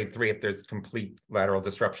 For the grade 3, if there's complete lateral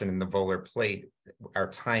disruption in the volar plate, our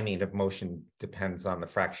timing of motion depends on the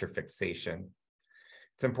fracture fixation.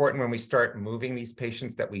 It's important when we start moving these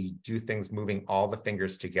patients that we do things moving all the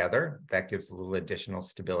fingers together. That gives a little additional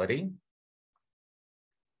stability.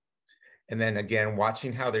 And then again,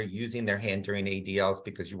 watching how they're using their hand during ADLs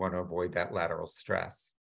because you want to avoid that lateral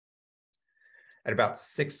stress. At about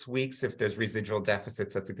 6 weeks, if there's residual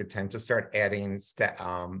deficits, that's a good time to start adding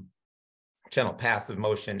gentle passive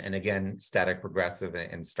motion, and again, static progressive,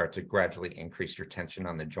 and start to gradually increase your tension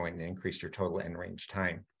on the joint and increase your total end range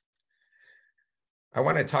time. I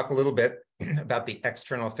want to talk a little bit about the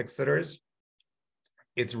external fixators.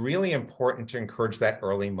 It's really important to encourage that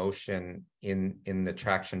early motion in the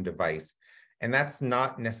traction device. And that's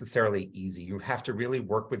not necessarily easy. You have to really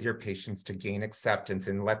work with your patients to gain acceptance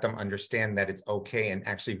and let them understand that it's okay and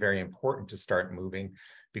actually very important to start moving,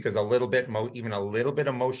 because even a little bit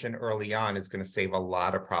of motion early on is going to save a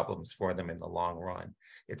lot of problems for them in the long run.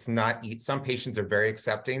 It's not, some patients are very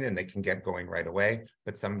accepting and they can get going right away,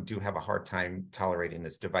 but some do have a hard time tolerating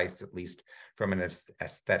this device, at least from an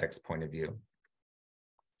aesthetics point of view.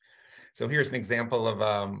 So here's an example of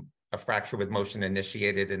a fracture with motion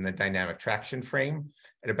initiated in the dynamic traction frame.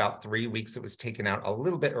 At about 3 weeks, it was taken out a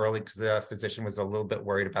little bit early because the physician was a little bit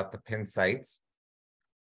worried about the pin sites,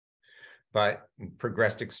 but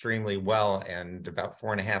progressed extremely well. And about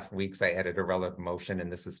 4.5 weeks, I added a relative motion, and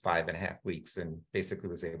this is 5.5 weeks, and basically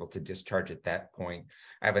was able to discharge at that point.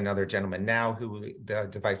 I have another gentleman now who the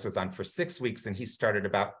device was on for 6 weeks, and he started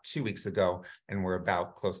about 2 weeks ago, and we're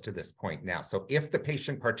about close to this point now. So if the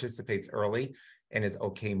patient participates early and is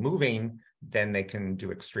okay moving, then they can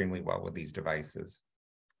do extremely well with these devices.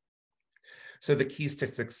 So the keys to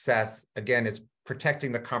success, again, is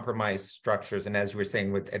protecting the compromised structures. And as you were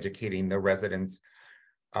saying, with educating the residents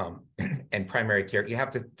and primary care, you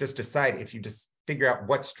have to just decide, if you just figure out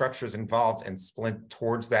what structures involved and splint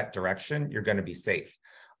towards that direction, you're going to be safe.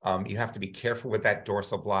 You have to be careful with that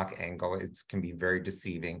dorsal block angle. It can be very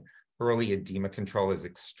deceiving. Early edema control is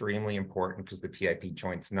extremely important because the PIP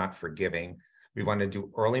joint's not forgiving. We want to do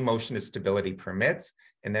early motion as stability permits,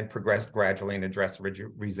 and then progress gradually and address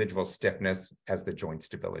residual stiffness as the joint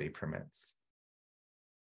stability permits.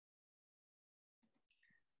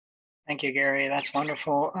 Thank you, Gary. That's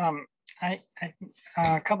wonderful.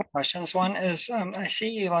 A couple of questions. One is, I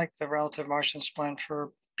see you like the relative motion splint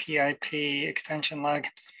for PIP extension leg.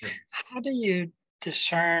 Yeah. How do you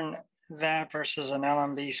discern that versus an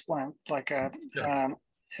LMB splint? Like a Sure.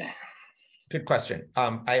 Good question.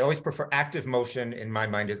 I always prefer active motion. In my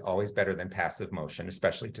mind, is always better than passive motion,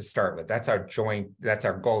 especially to start with. That's our joint. That's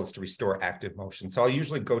our goal, is to restore active motion. So I'll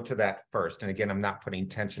usually go to that first. And again, I'm not putting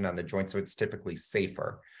tension on the joint, so it's typically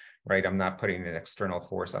safer, right? I'm not putting an external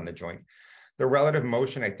force on the joint. The relative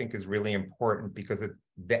motion, I think, is really important because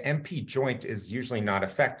the MP joint is usually not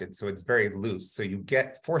affected, so it's very loose. So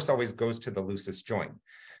force always goes to the loosest joint.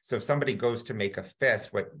 So if somebody goes to make a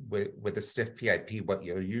fist with a stiff PIP, what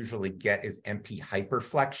you'll usually get is MP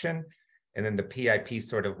hyperflexion, and then the PIP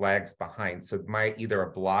sort of lags behind. So either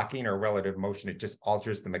a blocking or relative motion, it just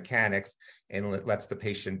alters the mechanics and it lets the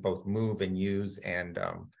patient both move and use and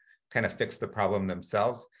kind of fix the problem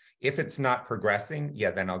themselves. If it's not progressing,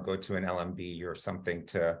 yeah, then I'll go to an LMB or something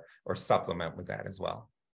or supplement with that as well.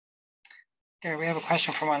 Okay, we have a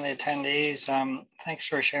question from one of the attendees. Thanks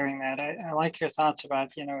for sharing that. I like your thoughts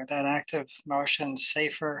about, that active motion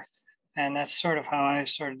safer. And that's sort of how I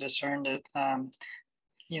sort of discerned it.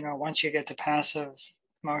 Once you get to passive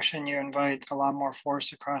motion, you invite a lot more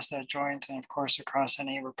force across that joint and of course across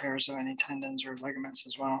any repairs of any tendons or ligaments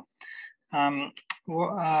as well.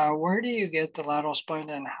 Where do you get the lateral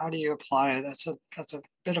splint and how do you apply it? That's a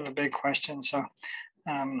bit of a big question. So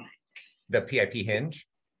the PIP hinge?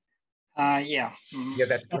 Yeah. Mm-hmm. Yeah,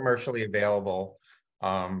 that's commercially available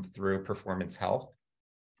through Performance Health.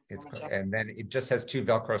 And then it just has 2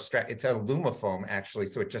 Velcro straps. It's a Lumifoam actually,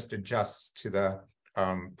 so it just adjusts to the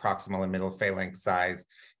proximal and middle phalanx size,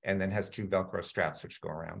 and then has 2 Velcro straps which go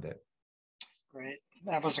around it. Great.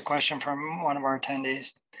 That was a question from one of our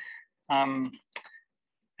attendees.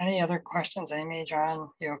 Any other questions? Amy, John,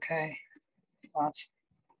 you okay? Thoughts?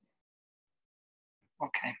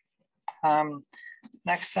 Okay.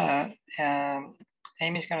 Next,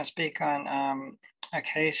 Amy's going to speak on a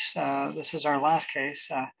case. This is our last case,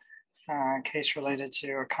 case related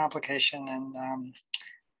to a complication, and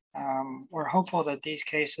we're hopeful that these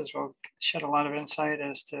cases will shed a lot of insight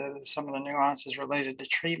as to some of the nuances related to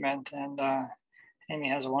treatment, and Amy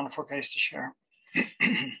has a wonderful case to share.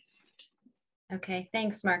 Okay,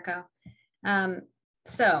 thanks, Marco.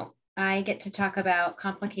 So I get to talk about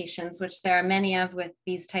complications, which there are many of with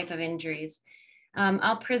these type of injuries.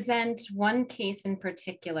 I'll present one case in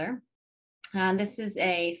particular. This is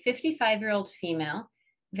a 55-year-old female,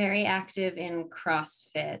 very active in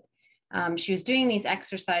CrossFit. She was doing these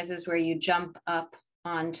exercises where you jump up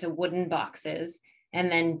onto wooden boxes and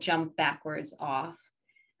then jump backwards off.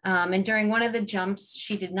 And during one of the jumps,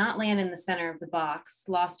 she did not land in the center of the box,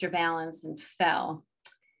 lost her balance and fell.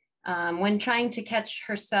 When trying to catch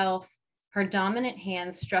herself, her dominant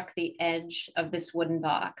hand struck the edge of this wooden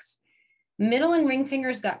box. Middle and ring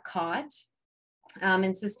fingers got caught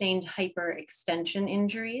and sustained hyperextension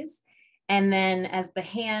injuries. And then as the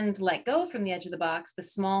hand let go from the edge of the box, the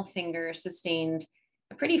small finger sustained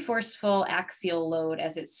a pretty forceful axial load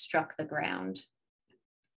as it struck the ground.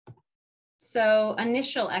 So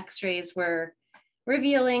initial x-rays were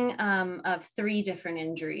revealing of 3 different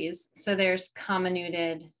injuries. So there's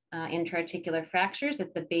comminuted intra-articular fractures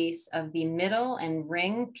at the base of the middle and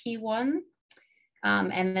ring P1.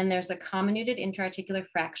 And then there's a comminuted intra-articular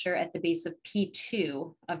fracture at the base of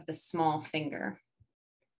P2 of the small finger.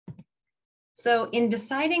 So in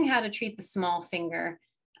deciding how to treat the small finger,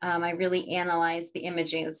 I really analyzed the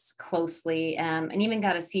images closely and even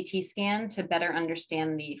got a CT scan to better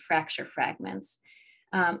understand the fracture fragments.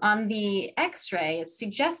 On the x-ray, it's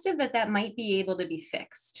suggestive that might be able to be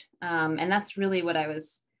fixed. And that's really what I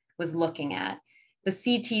was looking at. The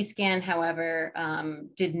CT scan, however,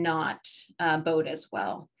 did not bode as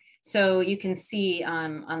well. So you can see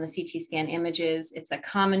on the CT scan images, it's a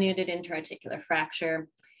comminuted intra-articular fracture.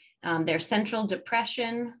 There's central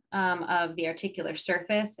depression of the articular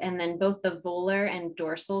surface, and then both the volar and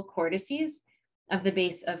dorsal cortices of the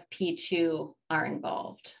base of P2 are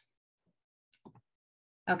involved.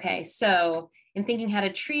 Okay, so in thinking how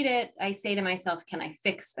to treat it, I say to myself, can I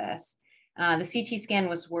fix this? The CT scan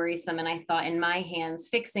was worrisome, and I thought in my hands,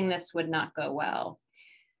 fixing this would not go well.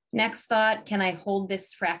 Next thought, can I hold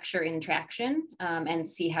this fracture in traction and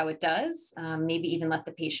see how it does? Maybe even let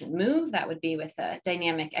the patient move. That would be with a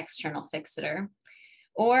dynamic external fixator.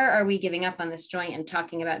 Or are we giving up on this joint and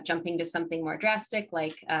talking about jumping to something more drastic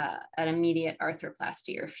like an immediate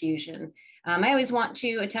arthroplasty or fusion? I always want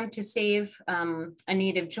to attempt to save a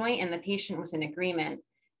native joint, and the patient was in agreement.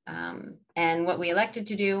 And what we elected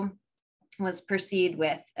to do was proceed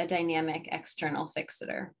with a dynamic external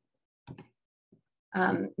fixator.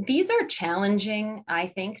 These are challenging, I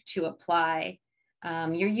think, to apply.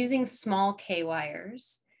 You're using small K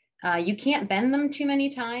wires. You can't bend them too many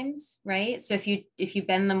times, right? So if you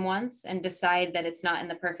bend them once and decide that it's not in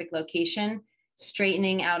the perfect location,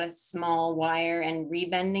 straightening out a small wire and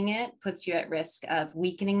rebending it puts you at risk of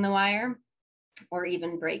weakening the wire or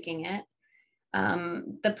even breaking it.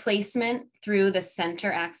 The placement through the center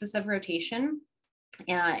axis of rotation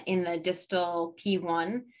in the distal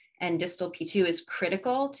P1 and distal P2 is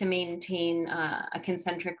critical to maintain a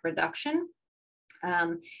concentric reduction.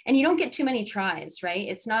 And you don't get too many tries, right?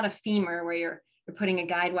 It's not a femur where you're putting a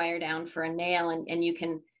guide wire down for a nail and you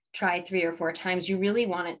can try 3 or 4 times. You really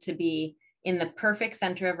want it to be in the perfect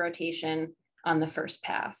center of rotation on the first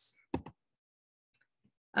pass.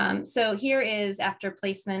 So here is after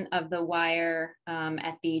placement of the wire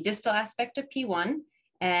at the distal aspect of P1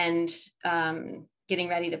 and getting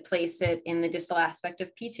ready to place it in the distal aspect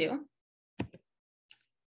of P2.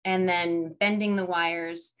 And then bending the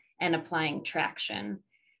wires and applying traction.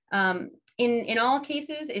 In all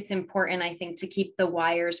cases, it's important, I think, to keep the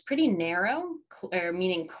wires pretty narrow, or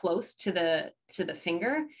meaning close to the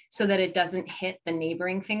finger, so that it doesn't hit the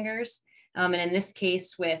neighboring fingers. And in this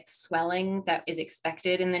case, with swelling that is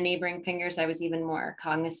expected in the neighboring fingers, I was even more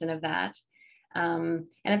cognizant of that. And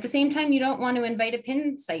at the same time, you don't want to invite a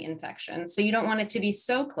pin site infection. So you don't want it to be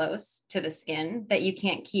so close to the skin that you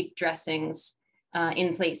can't keep dressings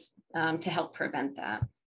in place to help prevent that.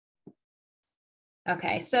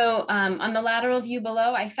 Okay, so on the lateral view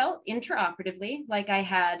below, I felt intraoperatively like I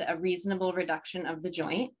had a reasonable reduction of the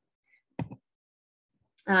joint.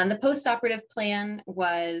 The postoperative plan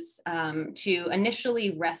was to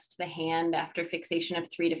initially rest the hand after fixation of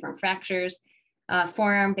 3 different fractures,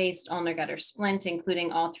 forearm-based ulnar gutter splint,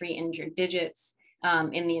 including all 3 injured digits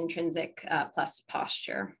in the intrinsic plus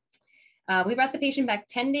posture. We brought the patient back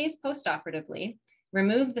 10 days postoperatively,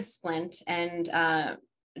 removed the splint, and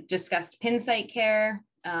discussed pin site care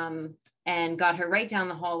and got her right down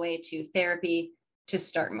the hallway to therapy to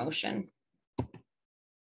start motion.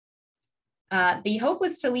 The hope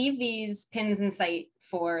was to leave these pins in site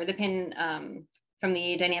for the pin from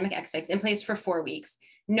the dynamic X-fix in place for 4 weeks,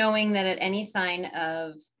 knowing that at any sign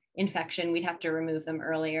of infection, we'd have to remove them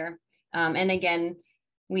earlier. And again,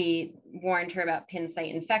 we warned her about pin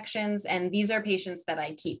site infections, and these are patients that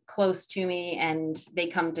I keep close to me and they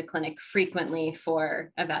come to clinic frequently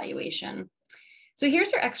for evaluation. So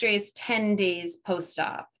here's her x-rays 10 days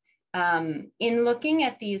post-op. In looking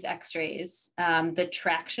at these x-rays, the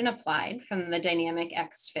traction applied from the dynamic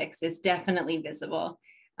X-fix is definitely visible.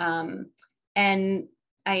 And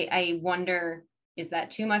I wonder, is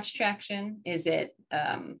that too much traction? Is it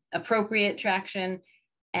appropriate traction?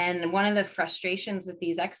 And one of the frustrations with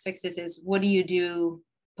these X-fixes is, what do you do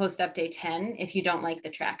post-op day 10 if you don't like the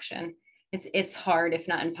traction? It's hard, if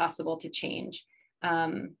not impossible, to change.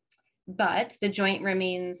 But the joint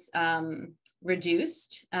remains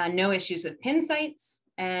reduced, no issues with pin sites,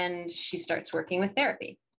 and she starts working with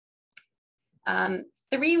therapy.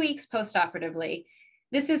 3 weeks post-operatively,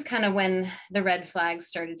 this is kind of when the red flags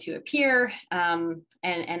started to appear, and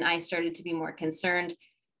I started to be more concerned.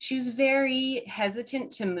 She was very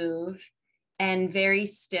hesitant to move and very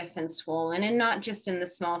stiff and swollen, and not just in the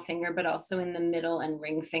small finger, but also in the middle and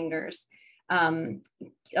ring fingers. A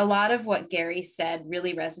lot of what Gary said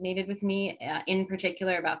really resonated with me, in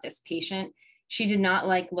particular about this patient. She did not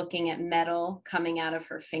like looking at metal coming out of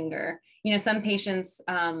her finger. You know, some patients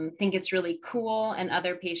think it's really cool, and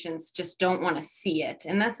other patients just don't want to see it.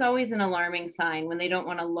 And that's always an alarming sign when they don't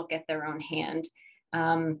want to look at their own hand.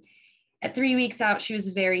 At 3 weeks out, she was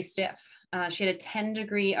very stiff. She had a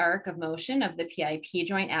 10-degree arc of motion of the PIP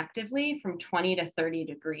joint actively from 20 to 30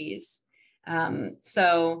 degrees.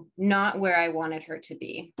 So not where I wanted her to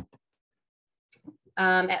be.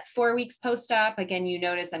 At 4 weeks post-op, again, you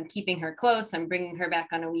notice I'm keeping her close. I'm bringing her back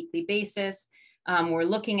on a weekly basis. We're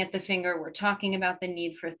looking at the finger. We're talking about the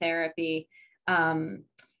need for therapy.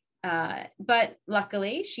 But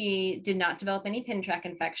luckily, she did not develop any pin track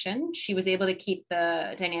infection. She was able to keep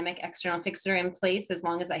the dynamic external fixator in place as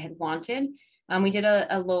long as I had wanted. We did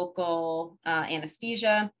a local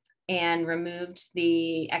anesthesia and removed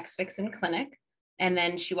the X-fix in clinic. And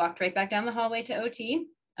then she walked right back down the hallway to OT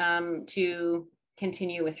to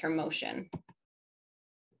continue with her motion.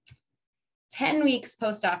 10 weeks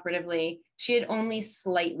post-operatively, she had only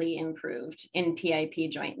slightly improved in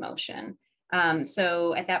PIP joint motion.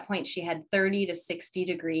 So at that point, she had 30 to 60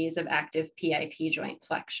 degrees of active PIP joint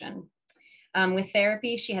flexion. With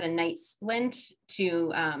therapy, she had a night splint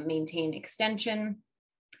to maintain extension,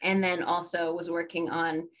 and then also was working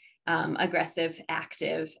on aggressive,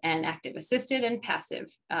 active, and active assisted and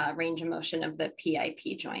passive range of motion of the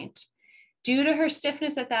PIP joint. Due to her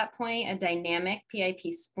stiffness at that point, a dynamic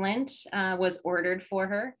PIP splint was ordered for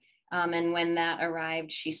her. And when that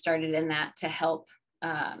arrived, she started in that to help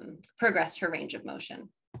progress her range of motion.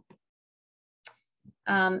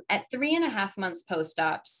 At 3.5 months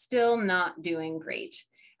post-op, still not doing great.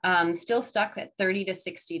 Still stuck at 30 to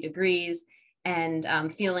 60 degrees and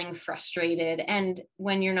feeling frustrated. And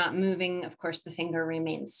when you're not moving, of course, the finger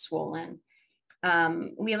remains swollen.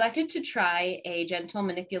 We elected to try a gentle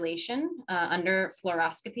manipulation under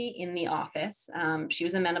fluoroscopy in the office. She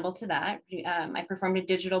was amenable to that. I performed a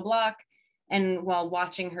digital block, and while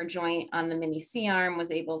watching her joint on the mini C-arm,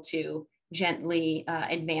 was able to gently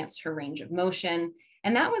advance her range of motion.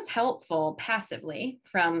 And that was helpful passively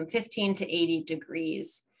from 15 to 80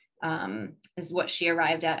 degrees is what she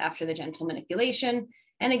arrived at after the gentle manipulation.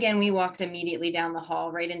 And again, we walked immediately down the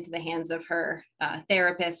hall right into the hands of her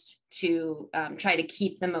therapist to try to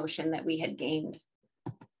keep the motion that we had gained.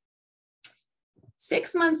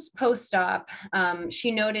 6 months post-op,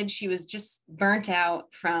 she noted she was just burnt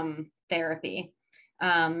out from therapy.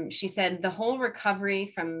 She said the whole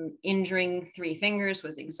recovery from injuring 3 fingers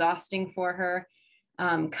was exhausting for her.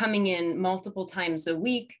 Coming in multiple times a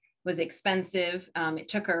week was expensive. It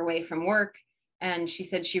took her away from work. And she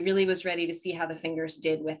said she really was ready to see how the fingers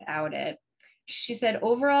did without it. She said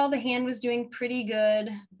overall the hand was doing pretty good,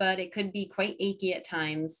 but it could be quite achy at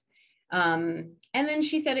times. And then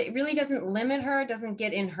she said it really doesn't limit her, doesn't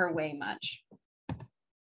get in her way much.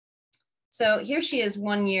 So here she is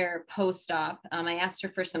 1 year post-op. I asked her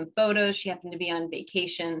for some photos. She happened to be on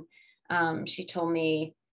vacation. She told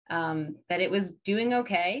me that it was doing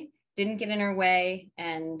okay, didn't get in her way,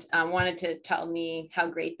 and wanted to tell me how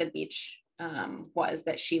great the beach was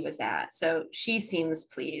that she was at. So she seems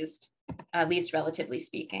pleased, at least relatively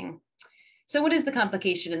speaking. So what is the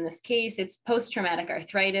complication in this case? It's post-traumatic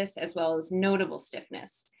arthritis as well as notable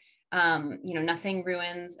stiffness. Nothing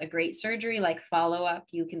ruins a great surgery like follow-up.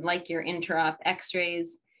 You can like your intra-op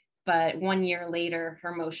x-rays, but 1 year later,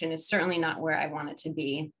 her motion is certainly not where I want it to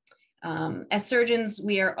be. As surgeons,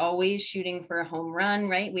 we are always shooting for a home run,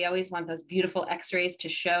 right? We always want those beautiful x-rays to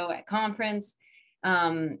show at conference.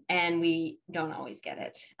 And we don't always get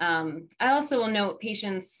it. I also will note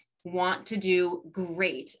patients want to do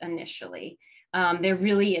great initially. They're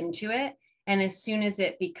really into it. And as soon as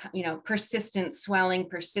it becomes, persistent swelling,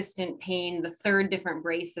 persistent pain, the 3rd different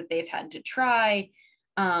brace that they've had to try,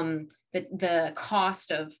 the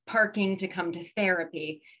cost of parking to come to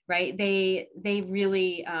therapy, right? They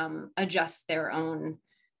really adjust their own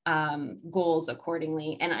goals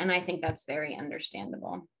accordingly. And I think that's very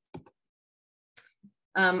understandable.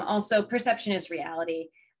 Also, perception is reality.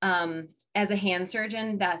 As a hand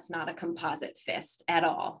surgeon, that's not a composite fist at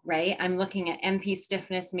all, right? I'm looking at MP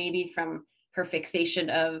stiffness, maybe from her fixation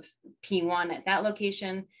of P1 at that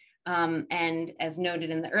location. And as noted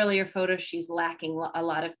in the earlier photo, she's lacking a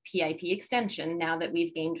lot of PIP extension now that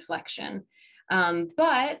we've gained flexion.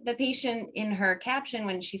 But the patient in her caption,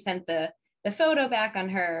 when she sent the photo back on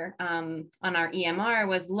her, on our EMR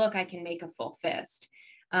was, look, I can make a full fist.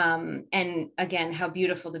 And again, how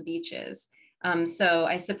beautiful the beach is. So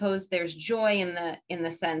I suppose there's joy in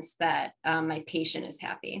the sense that my patient is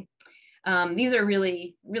happy. These are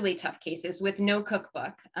really, really tough cases with no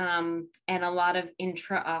cookbook and a lot of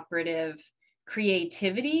intraoperative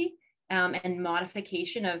creativity and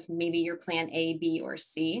modification of maybe your plan A, B, or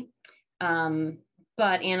C.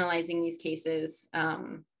 But analyzing these cases,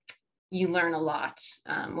 you learn a lot,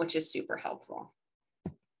 which is super helpful.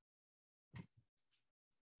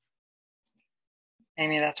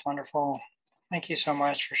 Amy, that's wonderful. Thank you so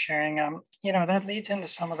much for sharing. That leads into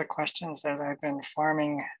some of the questions that I've been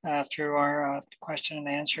farming through our question and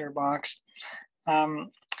answer box. Can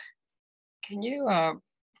you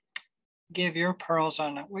give your pearls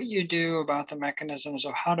on what you do about the mechanisms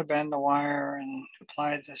of how to bend the wire and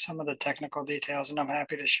apply to some of the technical details? And I'm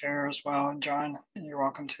happy to share as well. And John, you're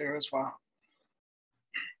welcome to as well.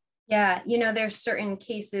 Yeah, there's certain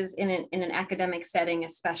cases in an academic setting,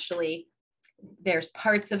 especially, there's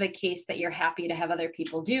parts of a case that you're happy to have other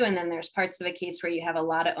people do. And then there's parts of a case where you have a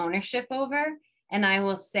lot of ownership over. And I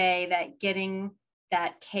will say that getting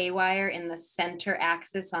that K-wire in the center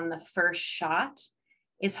axis on the first shot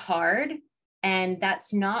is hard. And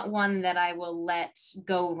that's not one that I will let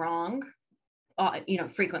go wrong,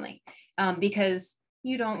 frequently, because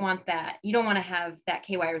you don't want that. You don't want to have that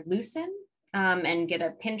K-wire loosen and get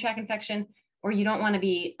a pin track infection, or you don't want to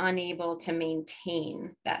be unable to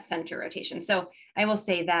maintain that center rotation. So I will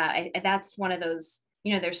say that that's one of those,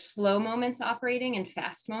 there's slow moments operating and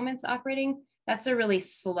fast moments operating. That's a really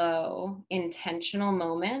slow, intentional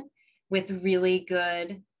moment with really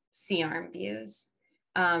good C-arm views.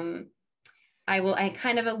 I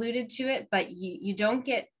kind of alluded to it, but you don't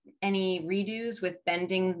get any redos with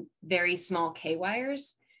bending very small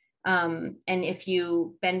K-wires. And if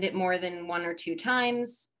you bend it more than 1 or 2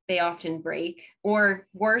 times, they often break, or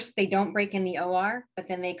worse, they don't break in the OR, but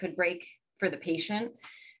then they could break for the patient.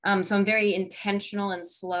 So I'm very intentional and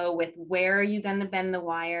slow with where are you going to bend the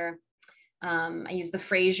wire. I use the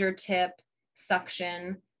Fraser tip,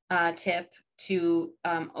 suction tip to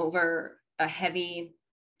over a heavy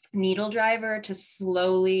needle driver to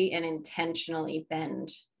slowly and intentionally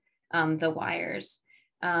bend the wires.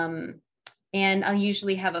 And I'll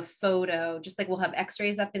usually have a photo, just like we'll have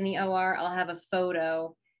x-rays up in the OR, I'll have a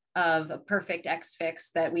photo of a perfect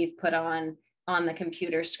X-fix that we've put on the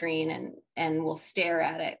computer screen, and we'll stare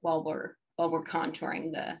at it while we're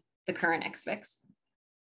contouring the current X-fix.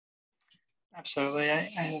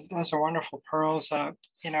 Absolutely. Those are wonderful pearls,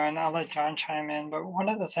 and I'll let John chime in, but one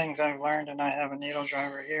of the things I've learned, and I have a needle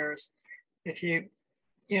driver here, is if you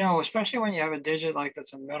especially when you have a digit like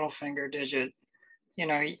that's a middle finger digit,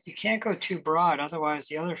 you can't go too broad. Otherwise,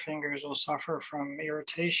 the other fingers will suffer from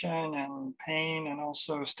irritation and pain and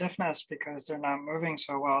also stiffness because they're not moving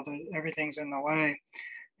so well. Everything's in the way.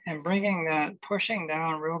 And pushing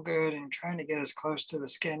down real good and trying to get as close to the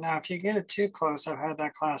skin. Now, if you get it too close, I've had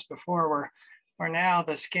that class before where now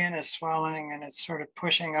the skin is swelling and it's sort of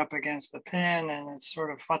pushing up against the pin and it's sort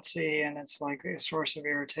of futzy and it's like a source of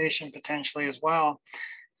irritation potentially as well.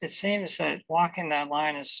 It seems that walking that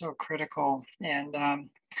line is so critical. And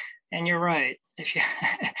you're right. If you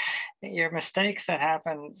your mistakes that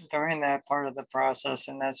happen during that part of the process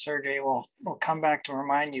and that surgery will come back to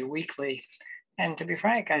remind you weekly. And to be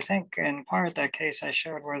frank, I think in part that case I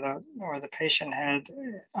showed where the patient had,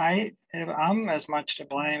 I'm as much to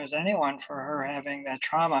blame as anyone for her having that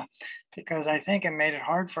trauma, because I think it made it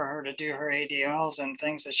hard for her to do her ADLs and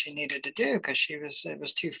things that she needed to do because it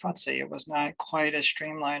was too futzy. It was not quite as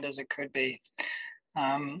streamlined as it could be.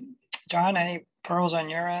 John, any pearls on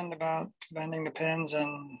your end about bending the pins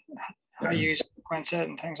and how you sequence it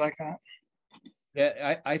and things like that?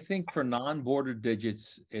 Yeah, I think for non-border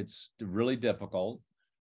digits, it's really difficult,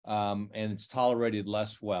 and it's tolerated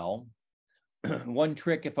less well. One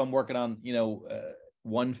trick, if I'm working on,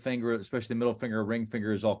 one finger, especially the middle finger, ring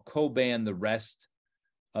finger, is I'll co-band the rest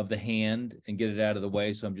of the hand and get it out of the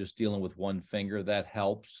way. So I'm just dealing with one finger. That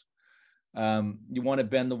helps. You want to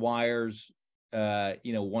bend the wires,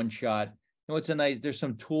 one shot. There's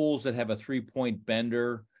some tools that have a 3-point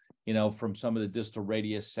bender, from some of the distal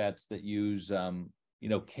radius sets that use,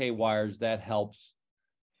 K wires. That helps.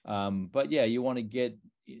 But yeah, you want to get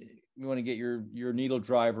your needle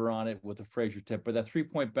driver on it with a Fraser tip, but that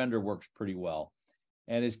 3-point bender works pretty well.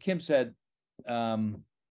 And as Kim said,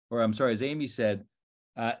 as Amy said,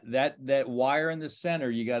 that wire in the center,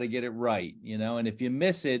 you got to get it right, and if you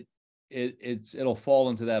miss it, it'll fall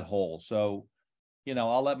into that hole. So,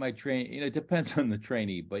 I'll let my it depends on the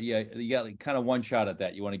trainee, but yeah, you got kind of one shot at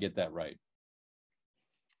that. You want to get that right.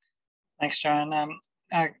 Thanks, John.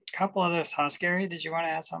 A couple other thoughts. Gary, did you want to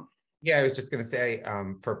add something? Yeah, I was just going to say,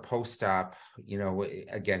 for post-op,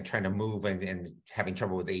 again, trying to move and having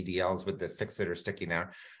trouble with ADLs with the fix that are sticking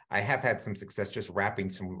out. I have had some success just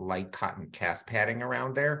wrapping some light cotton cast padding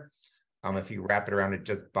around there. If you wrap it around, it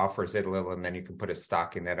just buffers it a little, and then you can put a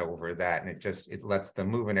stockinette over that, and it lets them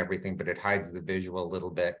move and everything, but it hides the visual a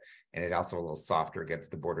little bit, and it also a little softer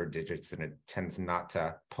against the border digits, and it tends not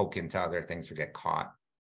to poke into other things or get caught.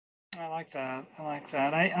 I like that.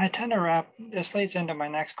 I tend to wrap, this leads into my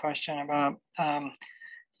next question about,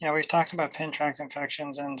 we've talked about pin tract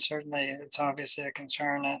infections, and certainly it's obviously a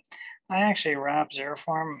concern. I actually wrap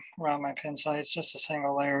Xeroform around my pin sites, just a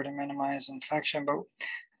single layer to minimize infection. But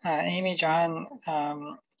Amy, John,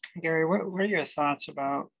 Gary, what are your thoughts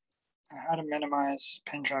about how to minimize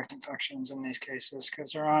pin tract infections in these cases?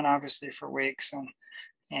 Because they're on obviously for weeks,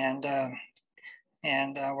 and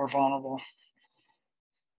we're vulnerable.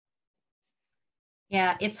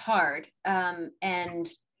 Yeah, it's hard. And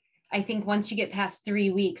I think once you get past 3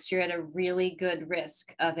 weeks, you're at a really good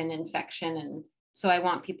risk of an infection. And so I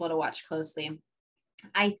want people to watch closely.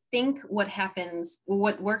 I think what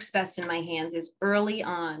works best in my hands is early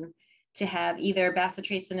on to have either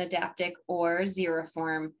bacitracin adaptic or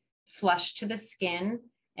Xeroform flush to the skin.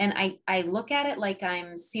 And I look at it like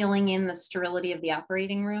I'm sealing in the sterility of the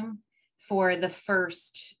operating room for the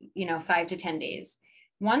first, 5 to 10 days.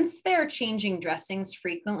 Once they're changing dressings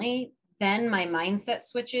frequently, then my mindset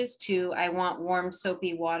switches to I want warm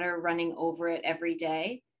soapy water running over it every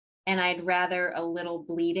day. And I'd rather a little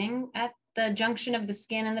bleeding at the junction of the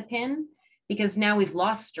skin and the pin, because now we've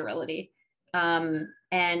lost sterility. And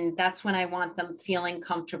that's when I want them feeling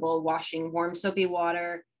comfortable washing warm soapy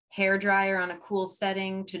water, hair dryer on a cool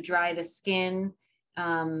setting to dry the skin,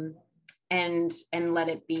 and let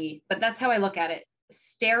it be. But that's how I look at it.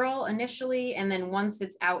 Sterile initially, and then once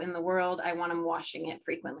it's out in the world, I want them washing it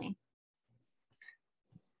frequently.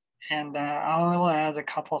 And I'll add a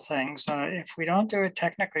couple things. If we don't do it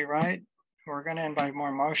technically right, we're going to invite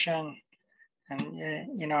more motion.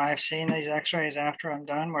 And, I've seen these x-rays after I'm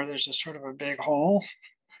done where there's just sort of a big hole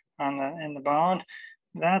in the bone,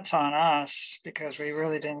 that's on us because we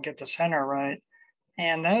really didn't get the center right.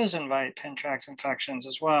 And those invite pin tract infections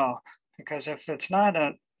as well, because if it's not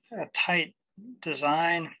a tight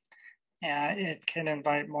design, it can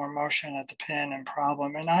invite more motion at the pin and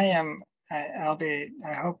problem. And I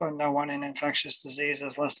hope no one in infectious disease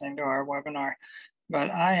is listening to our webinar, but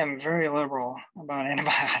I am very liberal about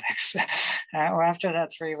antibiotics. After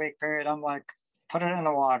that 3-week period, I'm like, put it in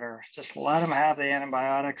the water. Just let them have the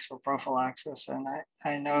antibiotics for prophylaxis. And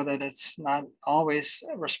I know that it's not always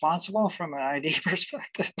responsible from an ID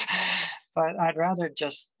perspective, but I'd rather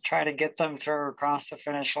just try to get them through across the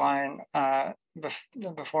finish line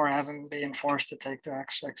before having being forced to take the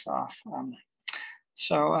X6 off.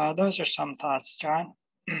 So those are some thoughts, John.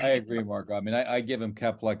 I agree, Mark. I mean, I give him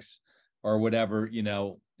Keflex or whatever,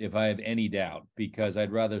 if I have any doubt, because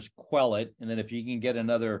I'd rather quell it. And then if you can get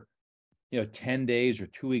another, 10 days or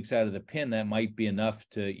 2 weeks out of the pin, that might be enough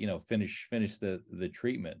to, finish the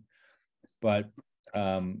treatment. But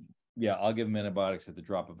yeah, I'll give them antibiotics at the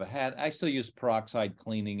drop of a hat. I still use peroxide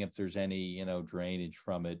cleaning if there's any, drainage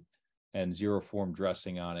from it, and zero form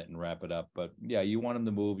dressing on it and wrap it up. But yeah, you want them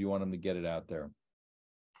to move, you want them to get it out there.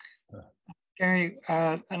 Gary,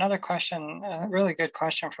 another question, a really good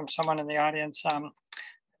question from someone in the audience.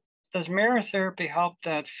 Does mirror therapy help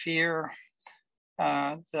that fear,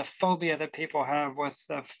 the phobia that people have with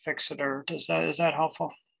the fixator? Is that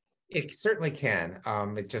helpful? It certainly can.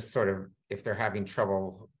 It just sort of, if they're having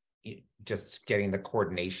trouble just getting the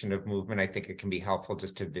coordination of movement, I think it can be helpful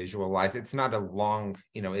just to visualize. It's not a long,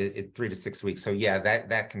 3 to 6 weeks. So yeah,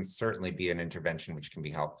 that can certainly be an intervention which can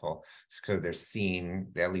be helpful. So they're seeing,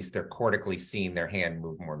 at least they're cortically seeing their hand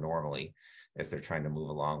move more normally as they're trying to move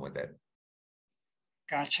along with it.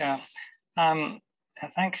 Gotcha.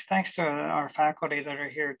 Thanks to our faculty that are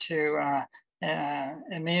here too.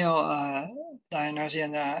 Emil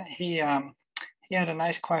Dionysian, he had a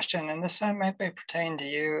nice question, and this might be pertain to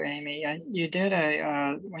you, Amy. You did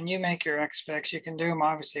when you make your X-Fix, you can do them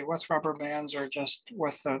obviously with rubber bands or just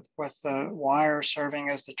with the wire serving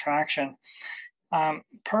as the traction.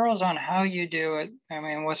 Pearls on how you do it. I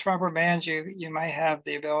mean, with rubber bands, you might have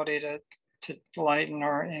the ability to lighten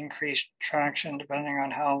or increase traction depending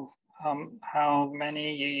on how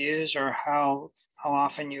many you use or how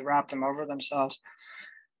often you wrap them over themselves.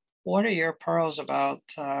 What are your pearls about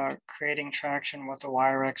creating traction with the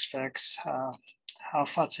wire X-Fix? How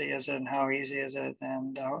futzy is it and how easy is it?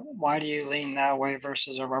 And why do you lean that way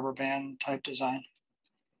versus a rubber band type design?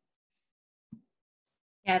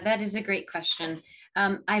 Yeah, that is a great question.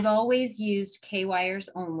 I've always used K-wires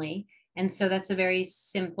only. And so that's a very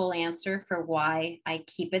simple answer for why I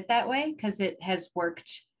keep it that way, because it has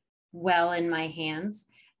worked well in my hands.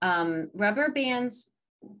 Rubber bands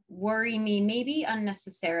worry me, maybe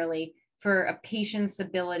unnecessarily, for a patient's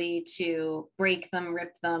ability to break them,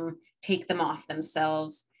 rip them, take them off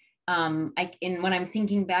themselves. When I'm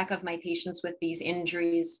thinking back of my patients with these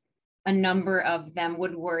injuries, a number of them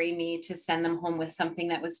would worry me to send them home with something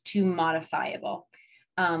that was too modifiable.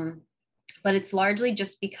 But it's largely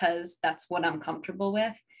just because that's what I'm comfortable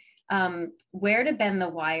with. Where to bend the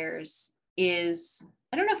wires is,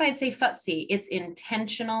 I don't know if I'd say futzy, it's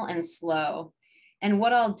intentional and slow. And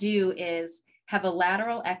what I'll do is have a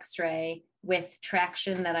lateral x-ray with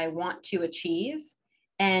traction that I want to achieve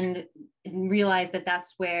and realize that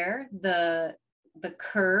that's where the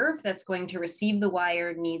curve that's going to receive the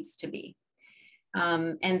wire needs to be.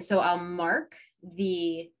 And so I'll mark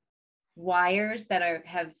the wires that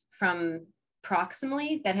have from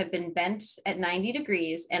proximally that have been bent at 90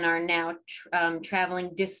 degrees and are now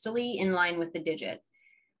traveling distally in line with the digit.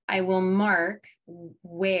 I will mark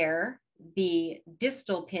where the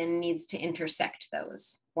distal pin needs to intersect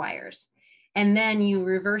those wires. And then you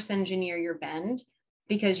reverse engineer your bend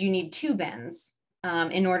because you need 2 bends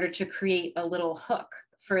in order to create a little hook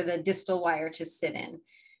for the distal wire to sit in.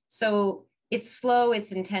 So it's slow,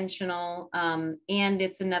 it's intentional, and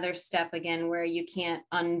it's another step again where you can't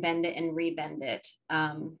unbend it and rebend it.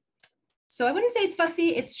 So I wouldn't say it's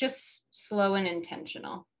futzy, it's just slow and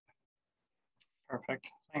intentional. Perfect,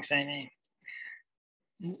 thanks, Amy.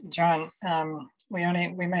 John,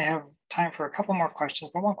 we may have time for a couple more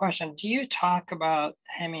questions, but one question: do you talk about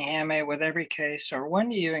hemi-hame with every case, or when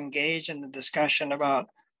do you engage in the discussion about,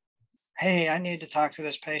 hey, I need to talk to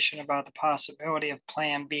this patient about the possibility of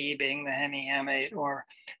plan B being the hemi-hame, or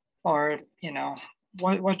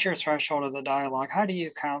what's your threshold of the dialogue? How do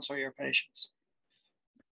you counsel your patients?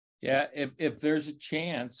 Yeah, if there's a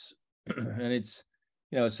chance, and it's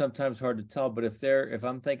sometimes hard to tell, but if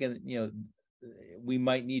I'm thinking we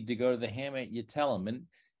might need to go to the hamate, you tell them,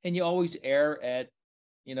 and you always err at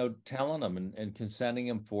telling them and consenting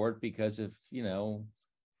them for it, because if,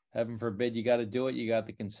 heaven forbid you got to do it, you got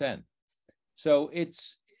the consent. So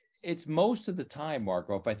it's most of the time,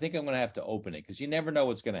 Marco, if I think I'm going to have to open it, because you never know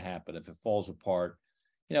what's going to happen if it falls apart.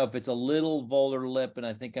 If it's a little volar lip and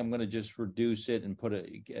I think I'm going to just reduce it and put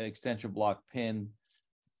an extension block pin,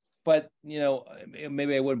 but,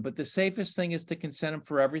 maybe I wouldn't. But the safest thing is to consent them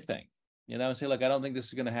for everything, say, look, I don't think this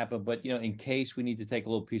is going to happen, but, in case we need to take a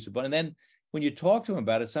little piece of bone. And then when you talk to them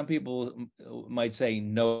about it, some people might say,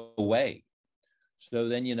 no way. So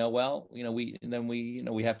then, well,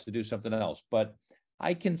 we have to do something else. But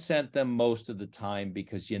I consent them most of the time,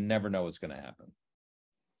 because you never know what's going to happen.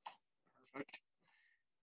 Perfect.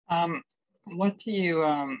 What do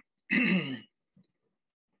you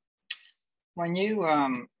when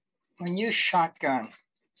you shotgun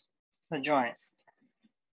the joint,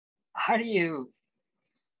 how do you?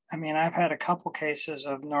 I mean, I've had a couple cases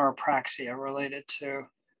of neuropraxia related to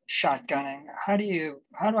shotgunning. How do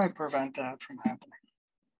I prevent that from happening?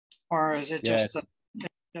 Or is it just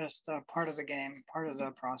a part of the game, part of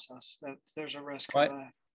the process, that there's a risk of that?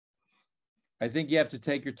 I think you have to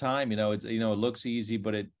take your time. It looks easy,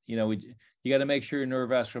 but you got to make sure your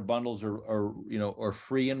neurovascular bundles are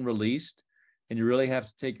free and released, and you really have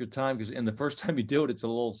to take your time, because the first time you do it, it's a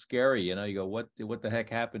little scary. You go, what the heck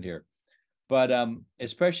happened here? But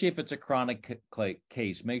especially if it's a chronic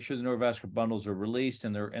case, make sure the neurovascular bundles are released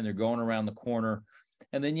and they're going around the corner,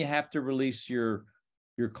 and then you have to release your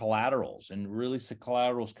collaterals and release the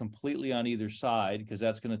collaterals completely on either side, because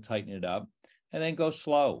that's going to tighten it up, and then go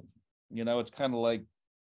slow. It's kind of like,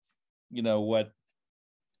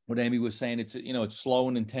 what Amy was saying. It's slow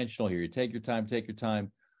and intentional here. You take your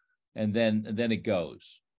time, and then it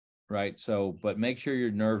goes, right? So, but make sure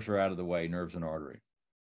your nerves are out of the way, nerves and artery.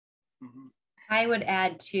 Mm-hmm. I would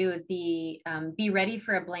add to the be ready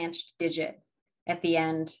for a blanched digit at the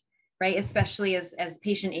end, right? Especially as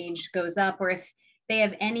patient age goes up, or if they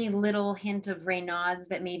have any little hint of Raynaud's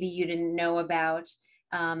that maybe you didn't know about.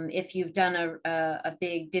 If you've done a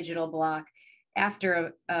big digital block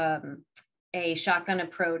after a shotgun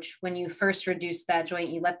approach, when you first reduce that joint,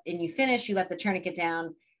 you let the tourniquet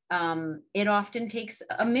down. It often takes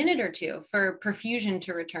a minute or two for perfusion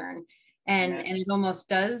to return, and it almost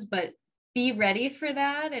does. But be ready for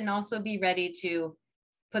that, and also be ready to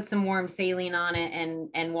put some warm saline on it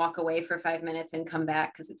and walk away for 5 minutes and come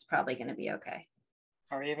back, because it's probably going to be okay.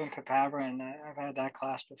 Or even papaverine. I've had that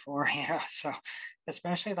class before, so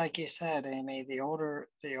especially like you said, Amy, the older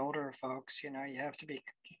folks, you have to be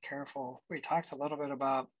careful. We talked a little bit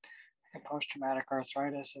about post-traumatic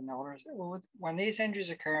arthritis and older. When these injuries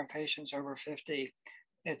occur in patients over 50,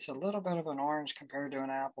 it's a little bit of an orange compared to an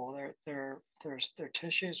apple. Their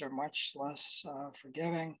tissues are much less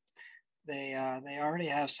forgiving. They already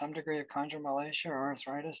have some degree of chondromalacia or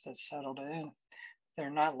arthritis that's settled in. They're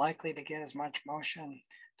not likely to get as much motion.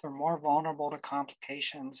 They're more vulnerable to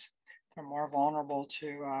complications. They're more vulnerable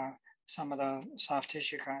to some of the soft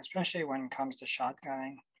tissue, especially when it comes to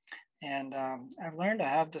shotgunning. And I've learned to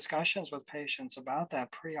have discussions with patients about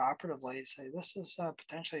that pre-operatively. Say, this is a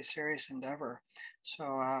potentially serious endeavor.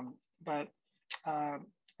 So, but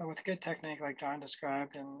with good technique like John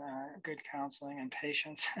described, and good counseling and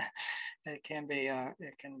patience, it can be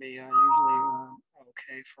usually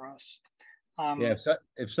okay for us.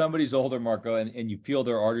 If somebody's older, Marco, and you feel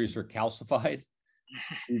their arteries are calcified,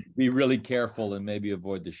 be really careful and maybe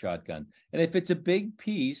avoid the shotgun. And if it's a big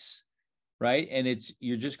piece, right, and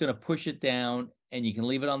you're just going to push it down, and you can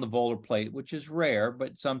leave it on the volar plate, which is rare,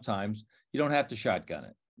 but sometimes you don't have to shotgun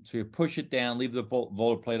it. So you push it down, leave the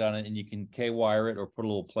volar plate on it, and you can K-wire it or put a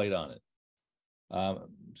little plate on it.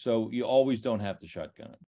 So you always don't have to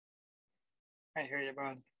shotgun it. I hear you,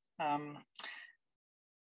 bud.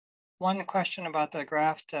 One question about the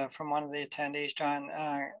graft from one of the attendees, John.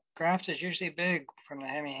 Graft is usually big from the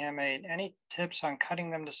hemi-hamate. Any tips on cutting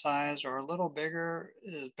them to size, or a little bigger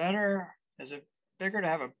is better? Is it bigger to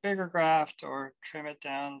have a bigger graft, or trim it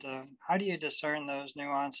down to, how do you discern those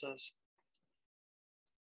nuances?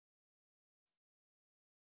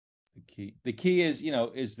 The key is,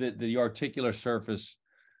 is that the articular surface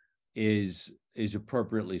is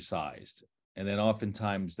appropriately sized. And then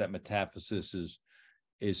oftentimes that metaphysis is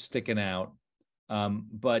sticking out.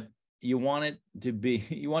 But you want it to be,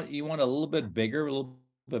 you want a little bit bigger. A little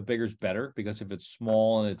bit bigger is better, because if it's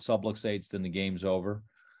small and it subluxates, then the game's over.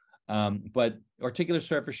 But articular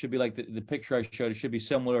surface should be like the picture I showed. It should be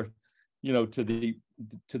similar, to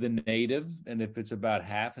the native. And if it's about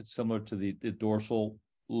half, it's similar to the dorsal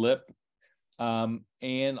lip.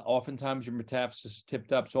 And oftentimes your metaphysis is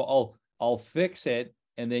tipped up. So I'll fix it,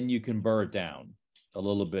 and then you can burr it down a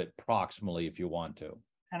little bit proximally if you want to.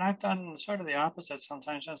 And I've done sort of the opposite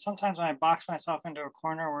sometimes. And sometimes when I box myself into a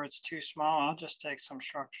corner where it's too small, I'll just take some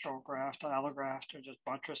structural graft, allograft, or just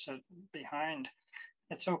buttress it behind.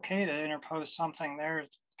 It's okay to interpose something there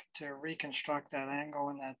to reconstruct that angle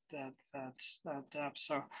and that depth.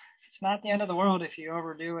 So it's not the end of the world if you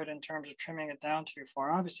overdo it in terms of trimming it down too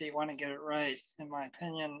far. Obviously, you want to get it right, in my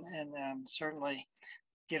opinion, and certainly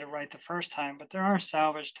get it right the first time. But there are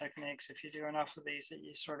salvage techniques if you do enough of these that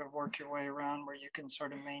you sort of work your way around where you can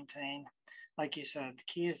sort of maintain. Like you said, the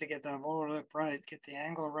key is to get that volar lip right, get the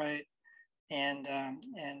angle right, and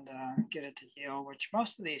get it to heal. Which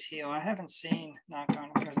most of these heal. I haven't seen, knock on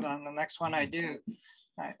wood, on the next one I do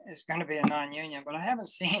is going to be a non-union, but I haven't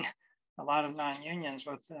seen a lot of non-unions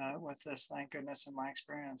with this, thank goodness, in my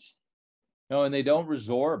experience. No, and they don't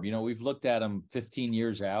resorb. You know, we've looked at them 15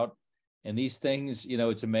 years out, and these things, you know,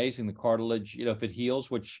 it's amazing the cartilage, you know, if it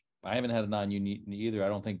heals, which I haven't had a non-union either. I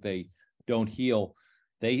don't think they don't heal.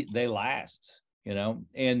 They last, you know,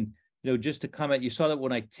 and, you know, just to comment, you saw that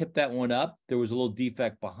when I tipped that one up, there was a little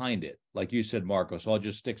defect behind it. Like you said, Marco, so I'll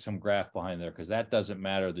just stick some graft behind there because that doesn't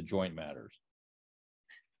matter. The joint matters.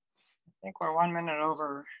 I think we're 1 minute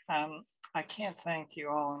over. I can't thank you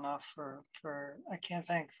all enough I can't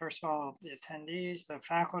thank, first of all, the attendees, the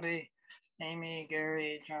faculty, Amy,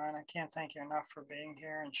 Gary, John. I can't thank you enough for being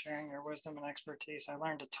here and sharing your wisdom and expertise. I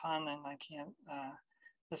learned a ton, and I can't,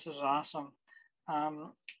 this is awesome.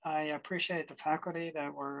 I appreciate the faculty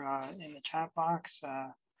that were in the chat box,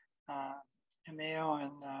 Emil,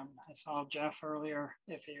 and I saw Jeff earlier,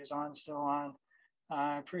 if he was on, still on.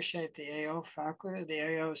 I appreciate the AO faculty, the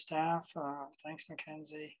AO staff. Thanks,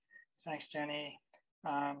 Mackenzie. Thanks, Jenny.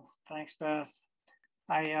 Thanks, Beth.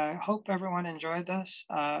 I hope everyone enjoyed this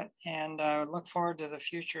and look forward to the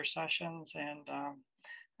future sessions. And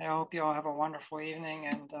I hope you all have a wonderful evening.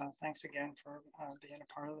 And thanks again for being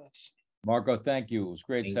a part of this. Marco, thank you. It was a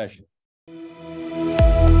great session.